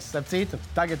 Skaties, ap citu,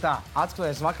 tagad tā,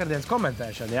 atskatās vakardienas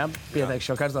komentēšanu, ja?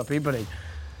 Pieteikšu šo karsto pipariņu.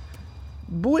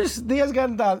 Buļs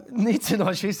diezgan tā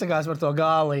nicinoši izsakās par to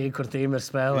gālīgi, kur tīm ir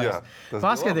spēlējis.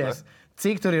 Paskaties,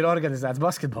 cik tur ir organizēts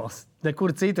basketbols.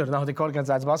 Nekur citur nav tik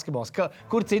organizēts basketbols.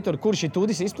 Kur citur, kurš ir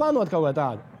tudis izplānot kaut ko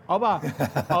tādu? Obā.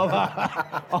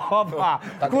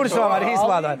 Kurš to var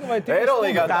izplānot?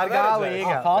 Eirolīgā tā ir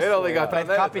gālīga. Eirolīgā tā Pret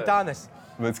kapitānes.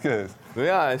 Bet skaties,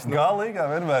 es galīgā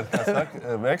vienmēr, kā saka,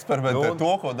 eksperimentē to,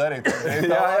 ko darīt.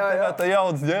 Tā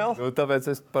jauns ģēls. Tāpēc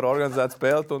es par organizētu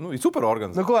spēli to, super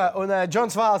organizētu. Ko, un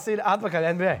Džons Vāls ir atpakaļ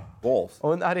NBA. Vols.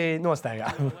 Un arī nosteigā.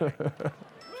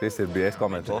 Šis ir bijis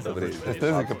komentārs. Es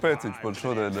nezinu, kāpēc viņš par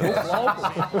šodien...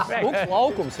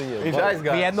 Laukums viņiem. Viņš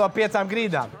aizgāja. Viena no 5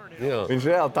 grīdām. Jā. Viņš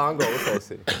reāli tango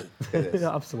uztaisīja. Jā,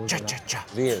 absolūti.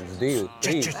 1, 2,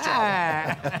 3.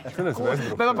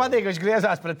 Bet man patīk, ka viņš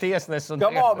griezās pret tiesnesi.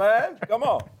 Come on, man! Come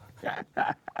on!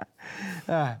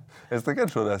 Es tagad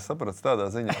šodien sapratu tādā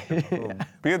ziņā, ka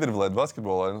piedriblēt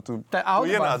basketbolā, tu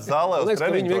ienāc zālē uz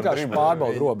treniņu. Viņi vienkārši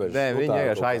pārbauda robežu. Nē, viņi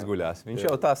vienkārši aizguļās. Viņš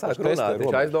jau tā sāk runāt,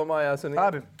 viņš aizdomājās.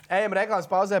 Labi, ejam reklāmas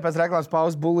pauzē, pēc reklāmas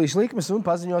pauzes bullīšu likmes un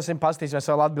paziņosim,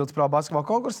 pastīsimies vēl atbildes pro basketbola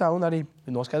konkursā un arī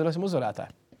noskaidrosim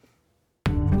uzvarētāju.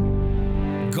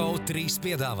 GO3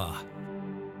 piedāvā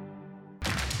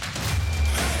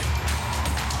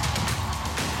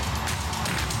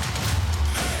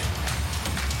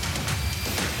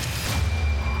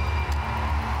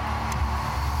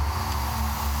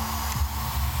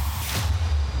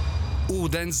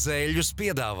Ūdenszeļļus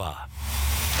piedāvā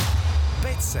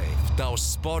Petsei, tavs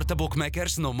sporta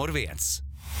bukmekers numur 1.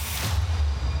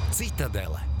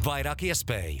 Citadele, vairāk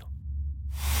iespēju.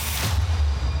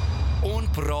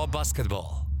 Un pro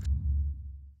basketbolu.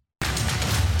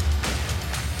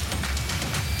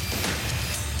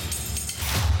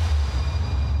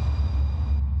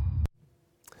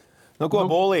 Ko,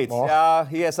 Bulīts? Jā,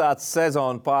 iesācis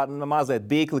sezonu mazliet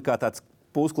bīkli kā tāds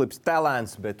pusklips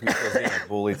talants, bet jūs to zināt,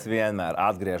 Bulīts vienmēr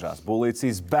atgriežas. Bulīts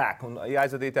is back. Un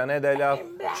aizvadītajā nedēļā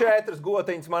 4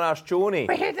 gotiņas manā šķūnī.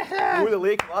 Guļa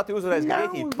līka Latvija uzvarēs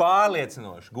Grieķiju.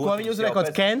 Pārliecinoši. Ko viņi uzvarēja?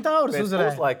 Kaut kāds kentaurs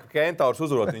uzvarēja? Puslaika kentaurs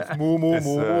uzvarot viņus.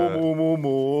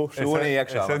 Mū. Šķūnī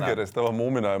iekšā. Es Edgaries tavam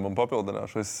mūminājumam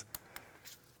papildināšu.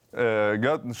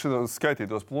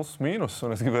 Skaitītos plusus mīnus,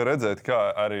 un es gribēju redzēt,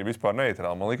 kā arī vispār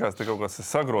neitrāli. Man likās, ka kaut kas ir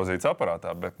sagrozīts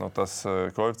aparātā, bet tas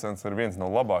koeficients ir viens no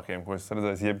labākajiem, ko es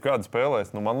redzēju jebkāda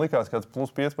spēlēs. Man likās, kāds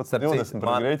plus 15, 20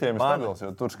 par Grieķiem ir stabils,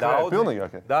 jo tur skrēja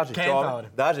pilnīgākie.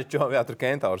 Daži čomi, jā, tur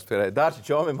kentaurs spēlēja. Daži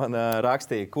čomi man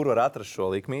rakstīja, kur var atrast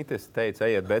šo likmīti. Es teicu,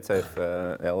 ejiet BCF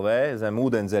LV zem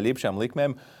Ūdenszeļļu īpašām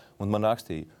likmēm, un man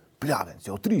rakstīja, Pļāviens,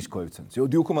 jau 3 koeficients, jau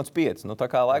 2,5. Tā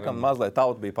kā laikam mazliet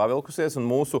tauta bija pavilkusies, un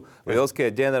mūsu lieliskie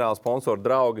ģenerāli sponsori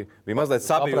draugi bija mazliet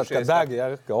sabijušies. Deg, jā,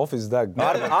 ka office deg.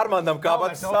 Armandam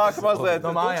kāpats sāka mazliet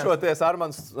tukšoties,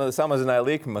 Armands samazināja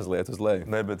likmi mazliet uz leju.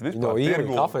 Ne, bet vispār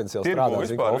tirgu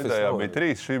vispār vidējā bija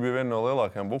 3. Šī bija viena no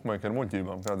lielākajām bukmeikeru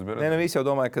muļķībām, kāds bija redzēts. Ne, visi jau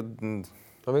domāja, ka...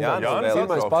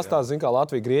 Pirmais pastāsts, kā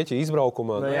Latvija Grieķija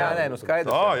izbraukumā.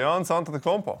 Skaidrs. Jānis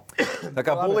Antetokompo. Tā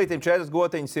kā Bulītim 4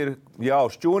 gotiņas ir jau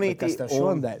šķūnītī. Kas tev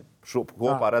šonedēļ?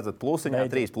 Kopā redzat plusiņā,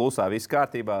 3 plusā, viss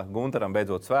kārtībā. Guntaram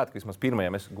beidzot svētki, vismaz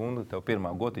pirmajam. Es Gunda, tev pirmā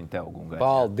gotiņa tev, Gungai.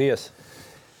 Paldies.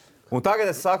 Un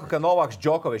tagad es saku, ka Novaks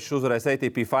Džokovičs uzvarēs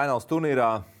ATP finālturnīrā.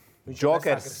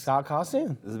 Džokers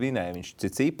sākāsien? Vinēja, viņš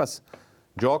Cicipas.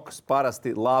 Džokers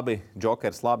parasti labi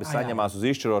saņemās uz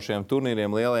izšķirošiem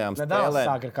turnīriem, lielajām spēlēm. Nadāls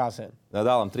sāk ar kāsiem.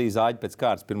 Nadālam 3 zāģi pēc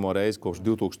kārtas pirmo reizi kopš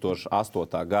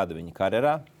 2008. gada viņa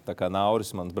karjerā. Tā kā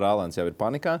Nauris, mans brālēns, jau ir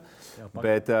panikā.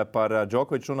 Bet par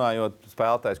Džokoviču runājot,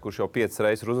 spēlētājs, kurš jau 5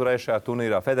 reizes ir uzvarējis šajā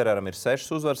turnīrā, Federeram ir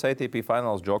 6 uzvaras ATP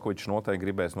fināls, Džokovičs noteikti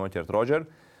gribēs noķert Rodžeru.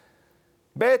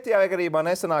 Bet, ja vienkārībā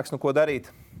nesanāks, ko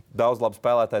darīt, daudz labu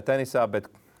spēlētāju tenisā,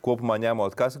 bet kopumā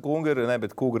ņemot, kas kungri,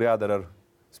 bet kungri jādara ar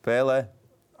spēlē.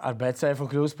 Ar BCF un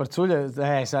kļūst par cuļa,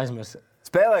 es aizmirsu.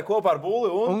 Spēlē kopā ar Bulli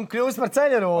un kļūst par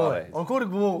ceļa roli. Un kur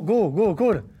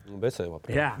kur? BCF.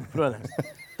 Jā, protams.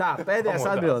 Tā, pēdējās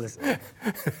atbildes.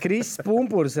 Kris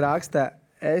Pumpurs raksta,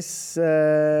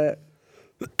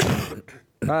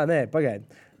 pagaidi.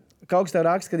 Kaut kas tev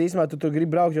raksta, ka īstenībā tu tur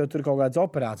gribi braukt, jo tur kaut kādas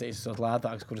operācijas esot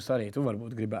lētākas, kuras arī tu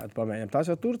varbūt gribētu pamēģināt.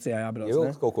 Tās jau Turcijā jābrauc,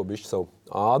 ne? Kaut ko bišķi savu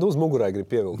ādu uz mugurai grib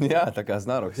pievilkt. Jā, tā kā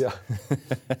Znaroks. Jā.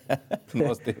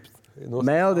 Nostipst.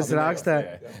 Meldis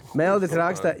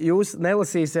raksta, jūs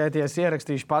nelasīsieties,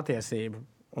 ierakstīšu patiesību.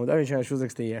 Un tad viņš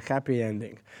uzrakstīja happy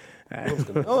ending.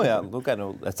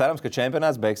 Cerams, ka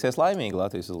čempionāts beigsies laimīgi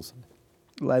Latvijas izlasē.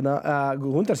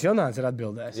 Guntars Jonāns ir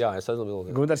atbildējis. Jā, es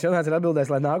atbildēju. Guntars Jonāns ir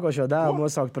atbildējis, lai nākošo dēlu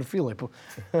nosaukt par Filipu.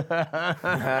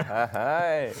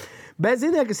 Bet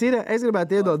ziniet, kas ir? Es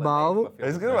gribētu iedot balvu.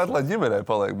 Es gribētu, lai ģimenei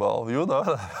paliek balva. Jūdā?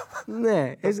 Nē,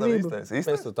 es gribu.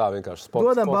 Mēs tu tā vienkārši sports.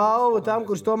 Dodam balvu tam,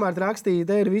 kurš tomēr rakstīja,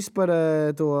 te ir viss par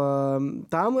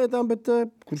tām lietām, bet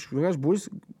kurš vienkārši būs,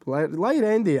 lai ir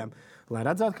Endijam. Lai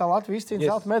redzētu, kā Latvija izcīna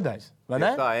zelta medaļas. Vai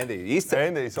ne? Tā, Endija.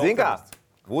 Zin kā?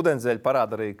 Ūdenszeļļi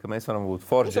parāda arī, ka mēs varam būt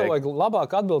forši. Mums vajag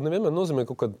labāk atbildi, nevienmēr nozīmē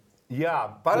kaut kad...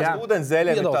 Jā, parasti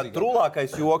Ūdenszeļļiem ir tāds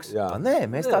trūlākais joks. Nē,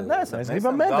 mēs tādi neesam. Mēs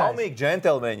gribam medaļas. Galvīgi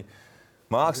džentelmeņi.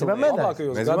 Mākslinieki.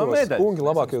 Mēs gribam medaļas. Kungi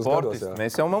labākajos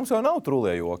gados. Mums jau nav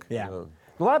trūlie joki. Jā.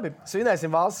 Nu labi, svinēsim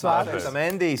valsts svētkus.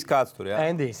 Endijs kāds tur, jā?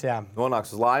 Endijs, jā.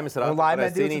 Nonāks uz laimes rādu. Un laimē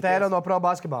 20 eiro no pro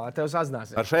basketbola. Ar tevi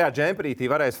sazināsim. Ar šajā džemperītī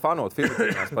varēs fanot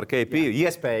Filipīnās par KP.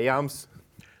 Iespējams.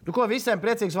 Nu ko, visiem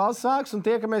priecīgs valsts svētkus un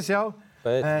tiekamies jau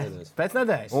pēc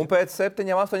nedēļas. Un pēc 7,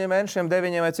 8 mēnešiem,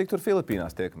 9 vai cik tur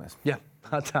Filipīnās tiekamies. Jā,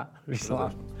 tā. Visu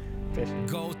labi.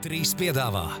 GO3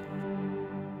 piedāvā.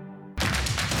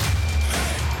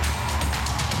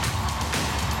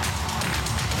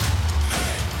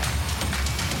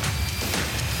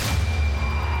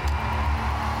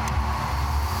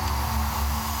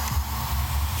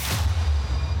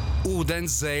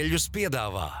 Ūdenszeļļus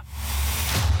piedāvā.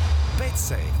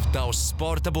 Betsafe, tavs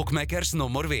sporta bukmekers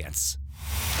numur 1.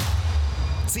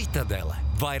 Citadele,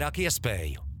 vairāk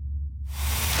iespēju.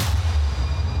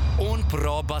 Un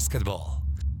pro basketbolu.